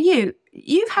 But for you,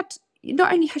 you've had,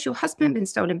 not only has your husband been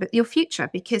stolen, but your future,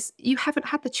 because you haven't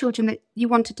had the children that you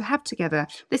wanted to have together.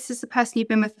 This is the person you've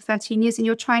been with for 13 years and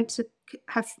you're trying to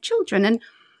have children. And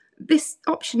this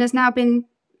option has now been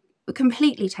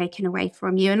completely taken away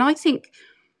from you. And I think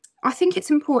it's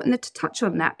important to touch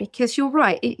on that, because you're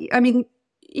right.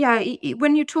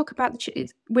 When you talk about the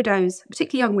widows,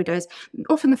 particularly young widows,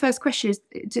 often the first question is,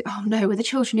 oh no, were the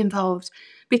children involved?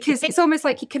 Because it's almost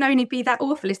like it can only be that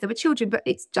awful if there were children, but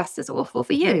it's just as awful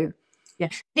for you. Yeah.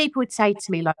 People would say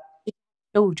to me, like,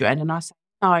 children, and I say,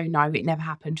 no, it never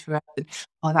happened for us.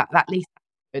 And, that at least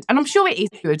good. And I'm sure it is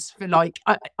good for, like,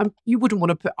 you wouldn't want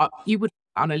to put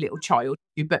on a little child,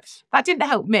 but that didn't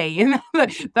help me. And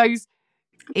those.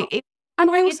 And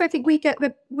I also think we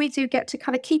do get to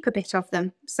kind of keep a bit of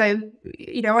them. So,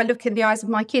 I look in the eyes of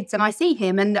my kids and I see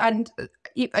him, and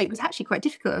it was actually quite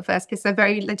difficult at first because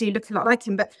they do look a lot like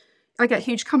him, but I get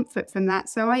huge comfort from that.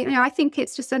 So I think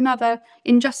it's just another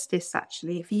injustice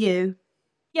actually for you.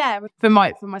 Yeah, for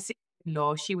my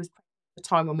sister-in-law, she was pregnant at the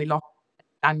time when we lost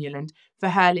Daniel, and for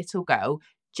her little girl,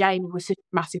 Jamie was such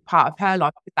a massive part of her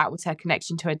life because that was her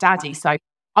connection to her daddy. So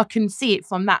I can see it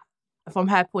from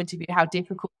her point of view, how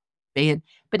difficult it would be.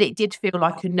 But it did feel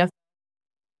like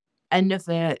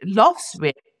another loss,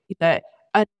 really. That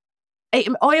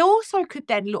I also could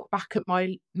then look back at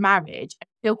my marriage and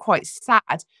feel quite sad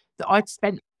that I'd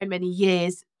spent so many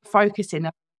years focusing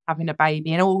on having a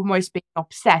baby and almost being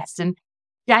obsessed. And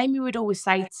Jamie would always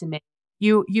say to me,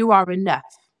 you are enough.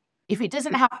 If it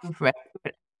doesn't happen for it,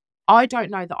 I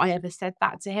don't know that I ever said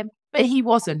that to him, but he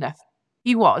was enough.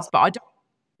 He was, but I don't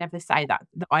never say that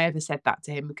I ever said that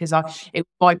to him, because it was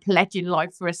my pledge in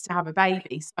life for us to have a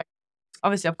baby. So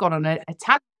obviously I've gone on a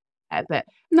tangent there, but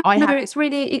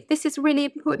this is really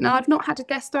important. I've not had a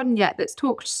guest on yet that's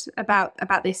talked about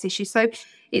this issue, so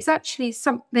it's actually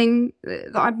something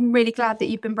that I'm really glad that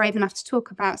you've been brave enough to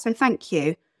talk about. So thank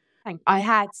you. I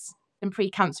had some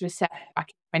pre-cancerous cells back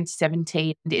in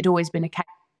 2017, and it had always been a case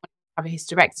of have a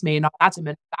hysterectomy, and I'm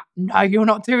adamant that no, you're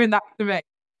not doing that to me.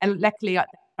 And luckily I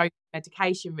chose the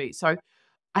medication route, so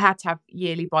I had to have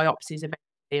yearly biopsies eventually,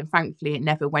 and thankfully it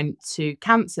never went to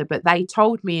cancer. But they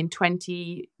told me in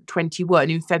 2021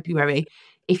 in February,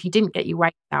 if you didn't get your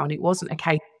weight down, it wasn't a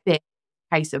case of if,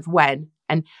 a case of when.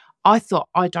 And I thought,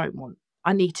 I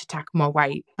need to tackle my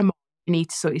weight. Come on, you need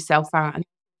to sort yourself out. And have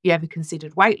you ever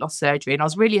considered weight loss surgery? And I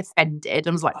was really offended.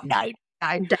 I was like, no,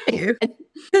 No. Dare you?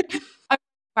 I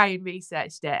went and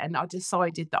researched it, and I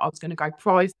decided that I was going to go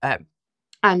private.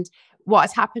 And what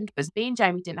has happened was me and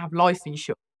Jamie didn't have life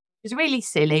insurance. It was really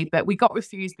silly, but we got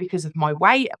refused because of my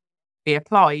weight. We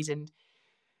applied, and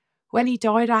when he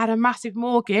died, I had a massive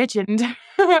mortgage, and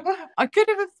I could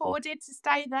have afforded to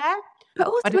stay there. But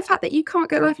also the fact that you can't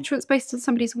get life insurance based on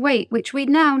somebody's weight, which we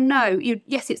now know,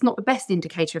 yes, it's not the best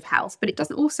indicator of health, but it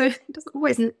doesn't always,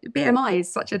 BMI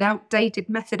is such an outdated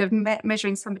method of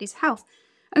measuring somebody's health.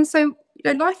 And so,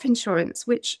 life insurance,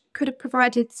 which could have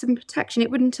provided some protection,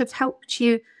 it wouldn't have helped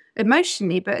you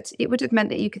emotionally, but it would have meant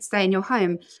that you could stay in your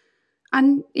home.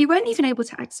 And you weren't even able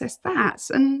to access that.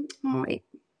 And it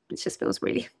just feels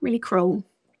really, really cruel.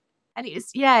 And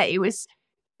it was.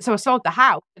 So I sold the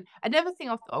house. And another thing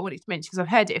I thought I wanted to mention, because I've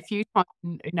heard it a few times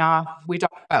in our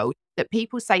world, that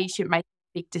people say you shouldn't make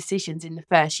big decisions in the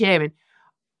first year. And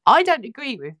I don't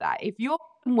agree with that. If you're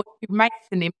someone who makes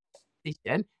an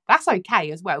decision, that's okay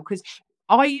as well. Because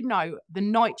I know the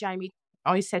night Jamie,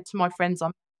 I said to my friends,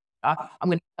 I'm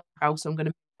going to sell the house, I'm going to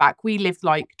move back. We lived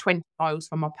like 20 miles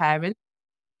from my parents.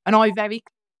 And I very clearly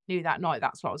knew that night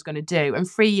that's what I was going to do. And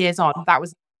 3 years on, that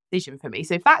was decision for me.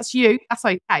 So if that's you, that's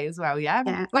okay as well. Yeah.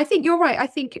 Well, I think you're right. I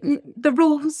think the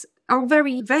rules are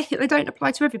very, very, they don't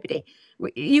apply to everybody.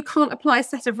 You can't apply a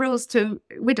set of rules to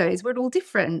widows. We're all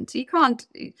different. You can't.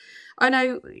 I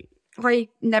know I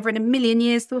never in a million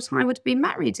years thought I would be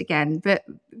married again, but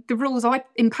the rules I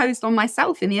imposed on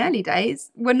myself in the early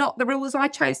days were not the rules I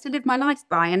chose to live my life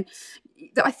by. And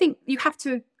I think you have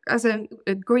to, as a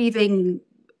grieving,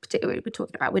 particularly we're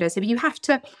talking about widows, you have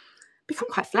to become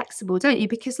quite flexible, don't you?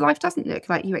 Because life doesn't look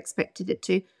like you expected it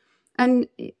to. And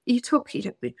we talk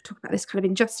about this kind of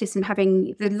injustice and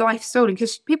having the life stolen,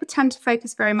 because people tend to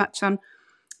focus very much on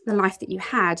the life that you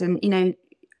had, and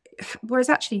whereas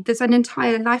actually there's an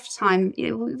entire lifetime.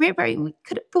 We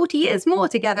could have 40 years more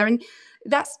together, and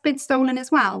that's been stolen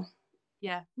as well.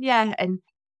 Yeah. And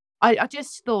I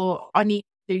just thought I need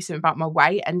to do something about my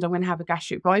weight, and I'm going to have a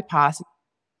gastric bypass.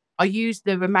 I used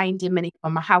the remaining money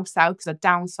on my house sale because I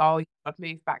downsized. I'd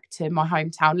moved back to my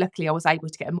hometown. Luckily, I was able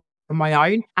to get a mortgage on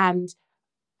my own, and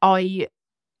I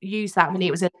used that money.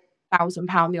 It was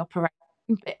 £1,000 the operation.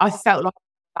 I felt like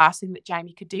the last thing that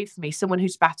Jamie could do for me. Someone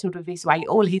who's battled with his weight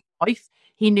all his life.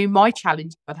 He knew my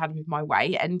challenge I'd had with my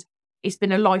weight, and it's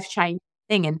been a life-changing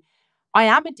thing. And I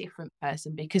am a different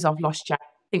person because I've lost Jamie.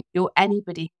 I think you're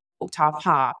anybody who walked our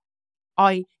path.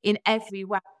 In every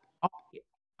way,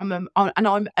 I'm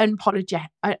unapologetic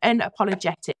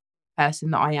person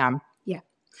that I am. Yeah,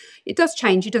 it does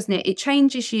change you, doesn't it? It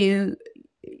changes you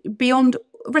beyond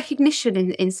recognition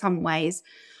in some ways.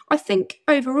 I think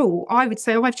overall, I would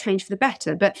say I've changed for the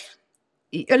better, but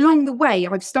along the way,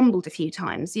 I've stumbled a few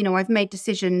times. I've made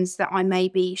decisions that I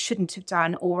maybe shouldn't have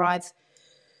done, or I've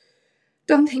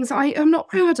done things I'm not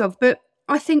proud of. But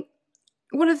I think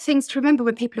one of the things to remember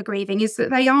when people are grieving is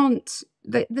that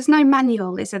there's no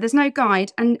manual, is there? There's no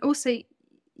guide. And also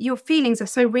your feelings are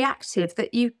so reactive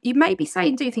that you maybe say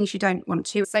and do things you don't want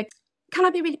to. So can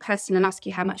I be really personal and ask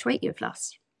you how much weight you've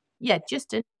lost? Yeah,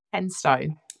 just 10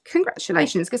 stone.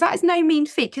 Congratulations, because that is no mean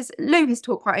feat. Because Lou has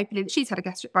talked quite openly that she's had a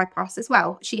gastric bypass as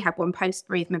well. She had one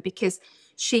post-bereavement because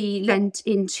she lent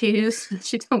into,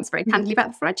 she talks very candidly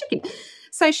about the fried chicken.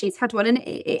 So she's had one, and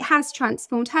it has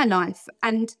transformed her life.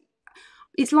 And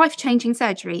it's life-changing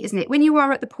surgery, isn't it? When you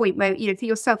are at the point where, for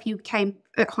yourself, you became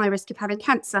at high risk of having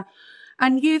cancer,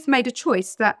 and you've made a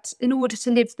choice that in order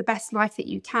to live the best life that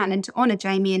you can and to honour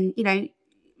Jamie, and,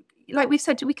 like we've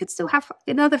said, we could still have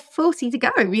another 40 to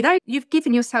go, You've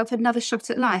given yourself another shot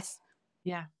at life.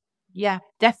 Yeah,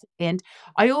 definitely. And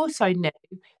I also knew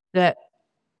that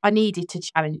I needed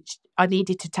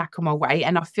to tackle my weight,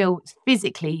 and I feel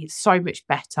physically so much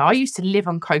better. I used to live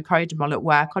on cocodamol at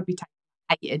work. I'd be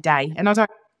taking 8 a day, and sometimes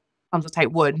I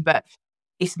take 1, but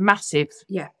it's massive.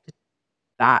 Yeah.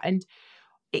 That, and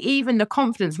even the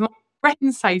confidence, my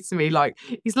friends say to me, like,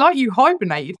 it's like you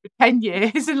hibernated for 10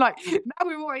 years, and like now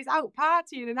we're always out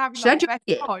partying and having the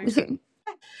best time.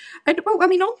 And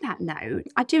on that note,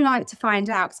 I do like to find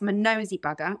out, because I'm a nosy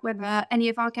bugger, whether any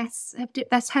of our guests have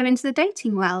dipped their toe into the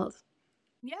dating world.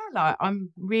 Yeah, like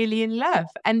I'm really in love.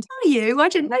 And are you? I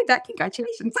didn't know that.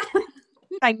 Congratulations.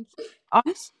 Thank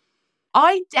you.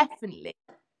 I definitely,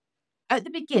 at the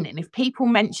beginning, if people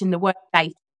mention the word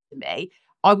dating to me,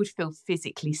 I would feel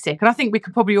physically sick. And I think we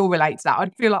could probably all relate to that.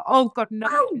 I'd feel like, oh God, no.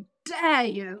 How dare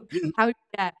you? How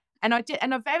dare. And I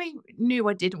very knew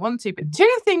I didn't want to, but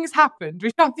 2 things happened,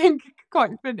 which I think are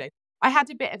quite funny. I had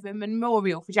a bit of a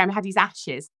memorial for Jamie. I had his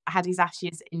ashes. I had his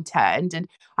ashes interned, and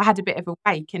I had a bit of a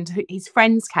wake, and his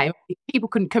friends came. People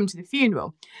couldn't come to the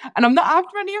funeral, and I'm not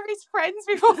after any of his friends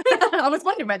before. I was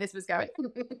wondering where this was going.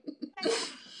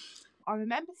 I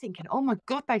remember thinking, oh my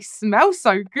God, they smell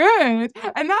so good.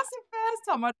 And that's the first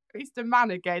time I noticed a man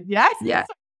again. Yes. Yeah.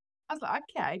 I was like,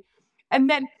 okay. And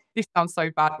then, this sounds so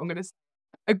bad, I'm going to say,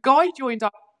 a guy joined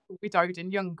our widowed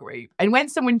and young group. And when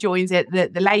someone joins it,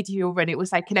 the lady who will run it will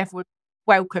say, can everyone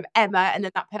welcome Emma? And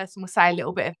then that person will say a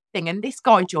little bit of thing. And this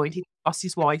guy joined, he lost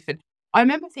his wife. And I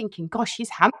remember thinking, gosh,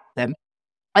 he's handsome.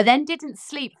 I then didn't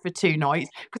sleep for 2 nights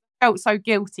because I felt so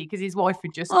guilty because his wife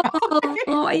had just.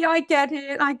 Yeah, I get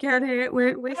it.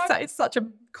 It's such a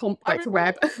complex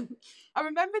web. I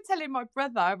remember telling my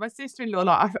brother, my sister-in-law,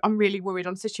 like, I'm really worried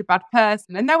I'm such a bad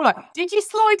person. And they were like, did you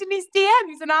slide in his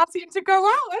DMs and ask him to go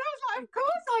out? And I was like, of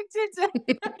course I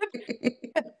didn't.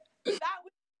 That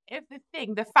was the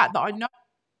thing, the fact that I know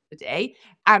somebody,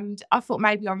 and I thought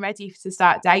maybe I'm ready to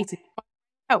start dating.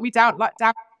 Help me down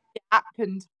the app,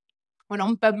 and went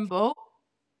on Bumble.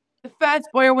 The first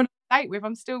boy I want to date with,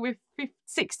 I'm still with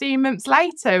 16 months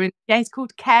later. And yeah, he's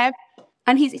called Kev.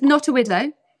 And he's not a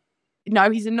widow?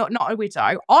 No, he's not a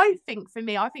widow. I think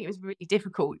it was really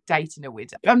difficult dating a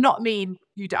widow. I'm not mean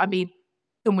I mean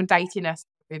someone dating us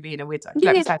being a widow.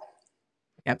 Yeah.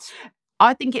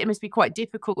 I think it must be quite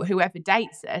difficult whoever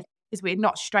dates us because we're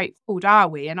not straightforward, are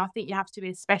we? And I think you have to be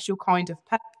a special kind of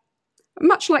person.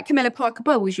 Much like Camilla Parker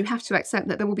Bowles, you have to accept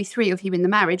that there will be 3 of you in the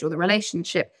marriage or the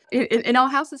relationship. In our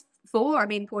house, there's 4. I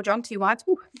mean, poor John, 2 wives.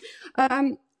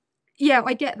 Yeah,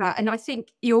 I get that. And I think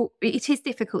it is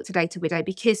difficult to date a widow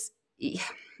because,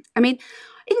 I mean,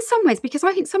 in some ways, because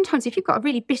I think sometimes if you've got a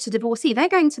really bitter divorcee, they're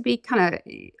going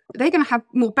to have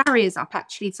more barriers up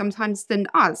actually sometimes than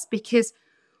us, because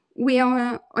we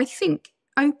are, I think,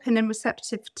 open and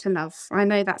receptive to love. I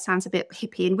know that sounds a bit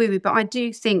hippie and woo-woo, but I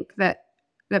do think that.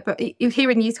 But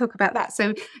hearing you talk about that,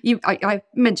 so I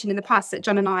mentioned in the past that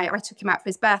John and I took him out for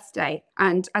his birthday,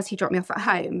 and as he dropped me off at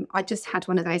home, I just had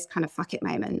one of those kind of fuck it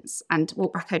moments and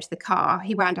walked back over to the car.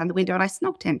 He wound down the window and I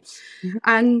snogged him. Mm-hmm.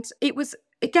 And it was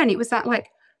that like,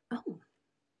 that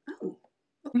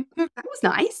was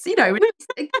nice, you know.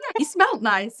 Yeah, he smelled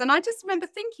nice. And I just remember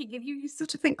thinking, you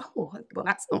sort of think, oh, well,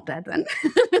 that's not dead then.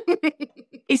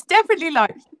 It's definitely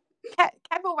like,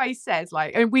 Kev always says,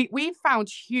 like, and we found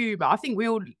humour. I think we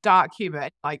all dark humour.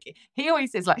 Like, he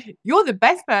always says, like, you're the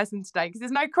best person today because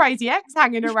there's no crazy ex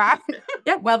hanging around.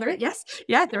 Yeah, well, there is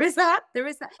that.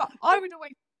 But I would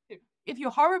always, if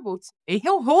you're horrible to me,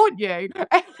 he'll haunt you.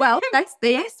 Well, yes,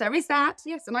 there is that.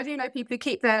 Yes, and I do know people who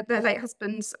keep their late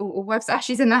husbands or wives'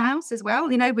 ashes in their house as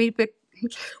well. You know, we're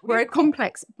a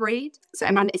complex breed. So,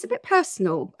 Amanda, it's a bit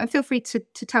personal, and feel free to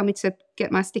tell me to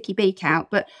get my sticky beak out.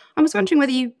 But I was wondering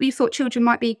whether you thought children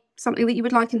might be something that you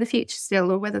would like in the future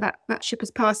still, or whether that ship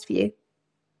has passed for you.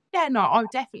 Yeah, no, I'm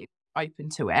definitely open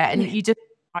to it. And you just,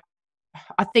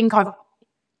 I think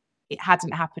it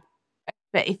hadn't happened.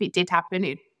 But if it did happen, it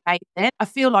would be amazing. I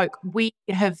feel like we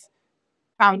have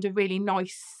found a really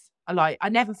nice, like, I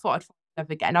never thought I'd fall in love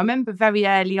again. I remember very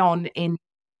early on in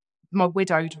my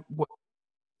widowed work,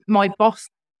 my boss,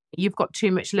 you've got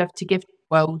too much love to give to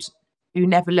the world, you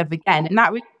never love again. And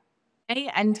that was me.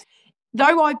 And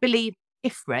though I believe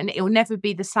different, it will never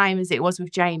be the same as it was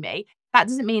with Jamie. That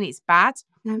doesn't mean it's bad.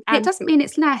 No, it doesn't mean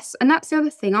it's less. And that's the other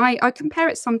thing. I compare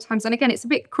it sometimes, and again, it's a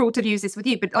bit cruel to use this with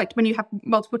you, but like when you have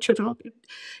multiple children,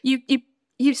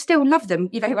 you still love them.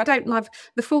 You know, I don't love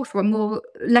the 4th one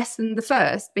less than the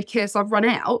 1st because I've run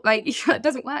out. Like, it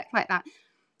doesn't work like that.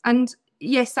 And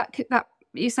yes, that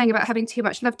you're saying about having too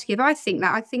much love to give. I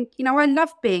think, you know, I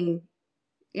love being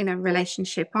in a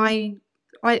relationship. I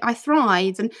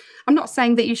thrive, and I'm not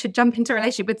saying that you should jump into a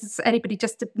relationship with anybody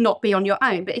just to not be on your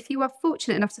own. But if you are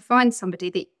fortunate enough to find somebody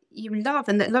that you love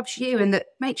and that loves you and that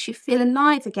makes you feel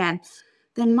alive again,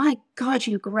 then my God,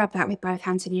 you grab that with both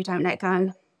hands and you don't let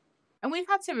go. And we've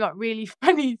had some like really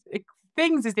funny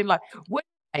things, as in like one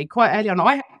day, quite early on,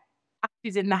 I had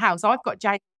ashes in the house. I've got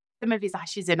some of his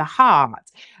ashes in a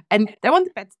heart, and they're on the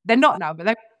bed. They're not now, but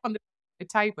they're on the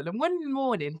table. And one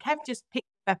morning, Kev just picked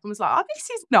them up and was like, "Oh, this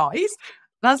is nice."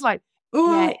 And I was like,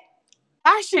 "Oh, yeah.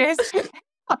 Ashes."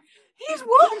 He's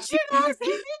watching us.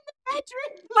 He's in the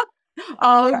bedroom.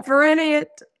 Oh, brilliant.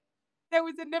 There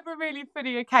was another really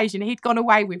funny occasion. He'd gone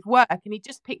away with work and he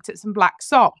just picked up some black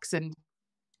socks, and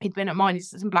he'd been at mine,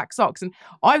 he's some black socks. And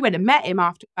I went and met him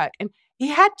after work, and he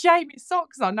had Jamie's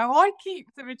socks on. Now, I keep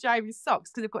some of Jamie's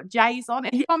socks because they've got J's on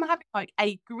it. If I'm having like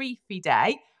a griefy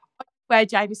day, I wear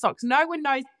Jamie's socks. No one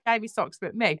knows Jamie's socks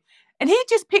but me. And he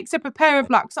just picks up a pair of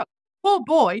black socks. Poor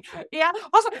boy. Yeah. I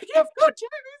was like, you've got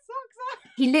Jamie's socks on.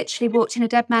 He literally walked in a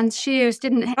dead man's shoes,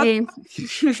 didn't he?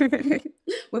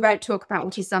 We won't talk about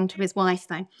what he's done to his wife,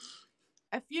 though.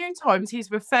 A few times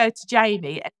he's referred to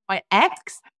Jamie as my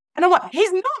ex, and I'm like,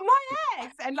 he's not my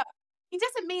ex, and like, he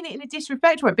doesn't mean it in a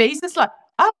disrespectful way, but he's just like,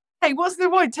 oh, hey, what's the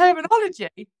right terminology?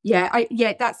 Yeah,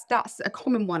 that's a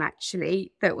common one,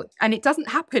 actually. And it doesn't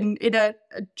happen in a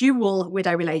dual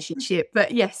widow relationship.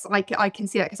 But yes, I can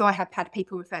see that, because I have had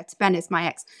people refer to Ben as my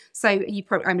ex. So you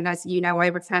probably, I mean, as you know, I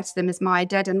refer to them as my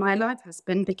dead and my alive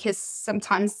husband, because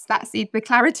sometimes that's the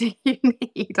clarity you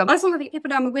need. I just want to think people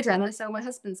know I'm a widow, and I say, oh, my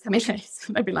husband's coming in.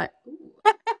 I'd be like, ooh.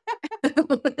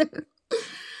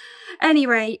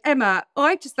 Anyway, Emma,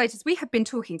 I just noticed we have been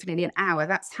talking for nearly an hour.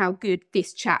 That's how good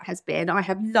this chat has been. I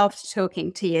have loved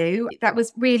talking to you. That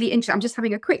was really interesting. I'm just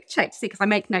having a quick check to see, because I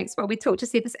make notes while we talk, to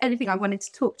see if there's anything I wanted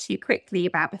to talk to you quickly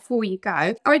about before you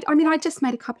go. I mean, I just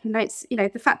made a couple of notes. You know,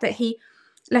 the fact that he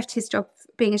left his job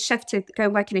being a chef to go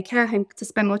and work in a care home to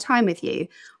spend more time with you,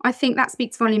 I think that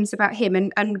speaks volumes about him.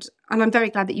 And I'm very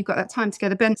glad that you got that time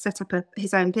together. Ben set up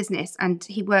his own business, and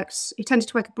he tended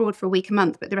to work abroad for a week a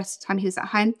month, but the rest of the time he was at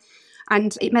home.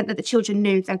 And it meant that the children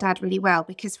knew their dad really well,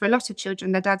 because for a lot of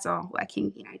children, their dads are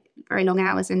working, you know, very long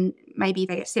hours, and maybe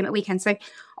they get to see him at weekends. So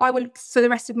I will, for the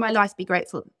rest of my life, be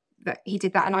grateful that he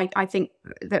did that. And I think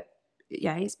that,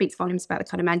 yeah, it speaks volumes about the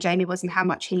kind of man Jamie was and how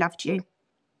much he loved you.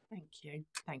 Thank you.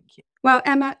 Thank you. Well,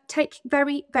 Emma, take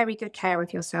very, very good care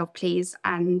of yourself, please.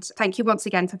 And thank you once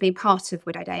again for being part of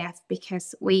Widow AF,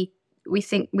 because we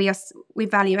think we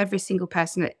value every single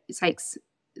person that takes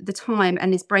the time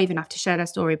and is brave enough to share their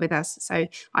story with us. So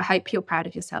I hope you're proud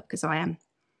of yourself, because I am.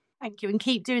 Thank you, and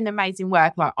keep doing the amazing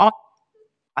work. Like I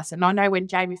know when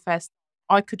Jamie first,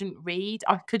 I couldn't read,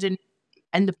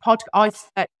 and the I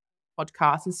searched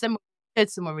podcasts, and some were good,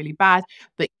 some were really bad,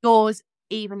 but yours,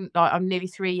 even like I'm nearly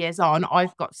 3 years on,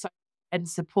 I've got so much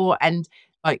support, and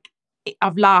like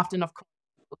I've laughed and I've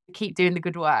keep doing the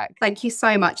good work. Thank you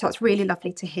so much. That's really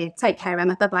lovely to hear. Take care,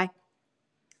 Emma. Bye-bye.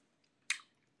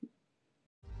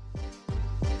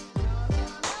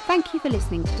 Thank you for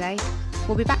listening today.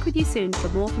 We'll be back with you soon for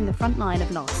more from the front line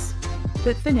of loss.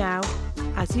 But for now,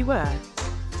 as you were.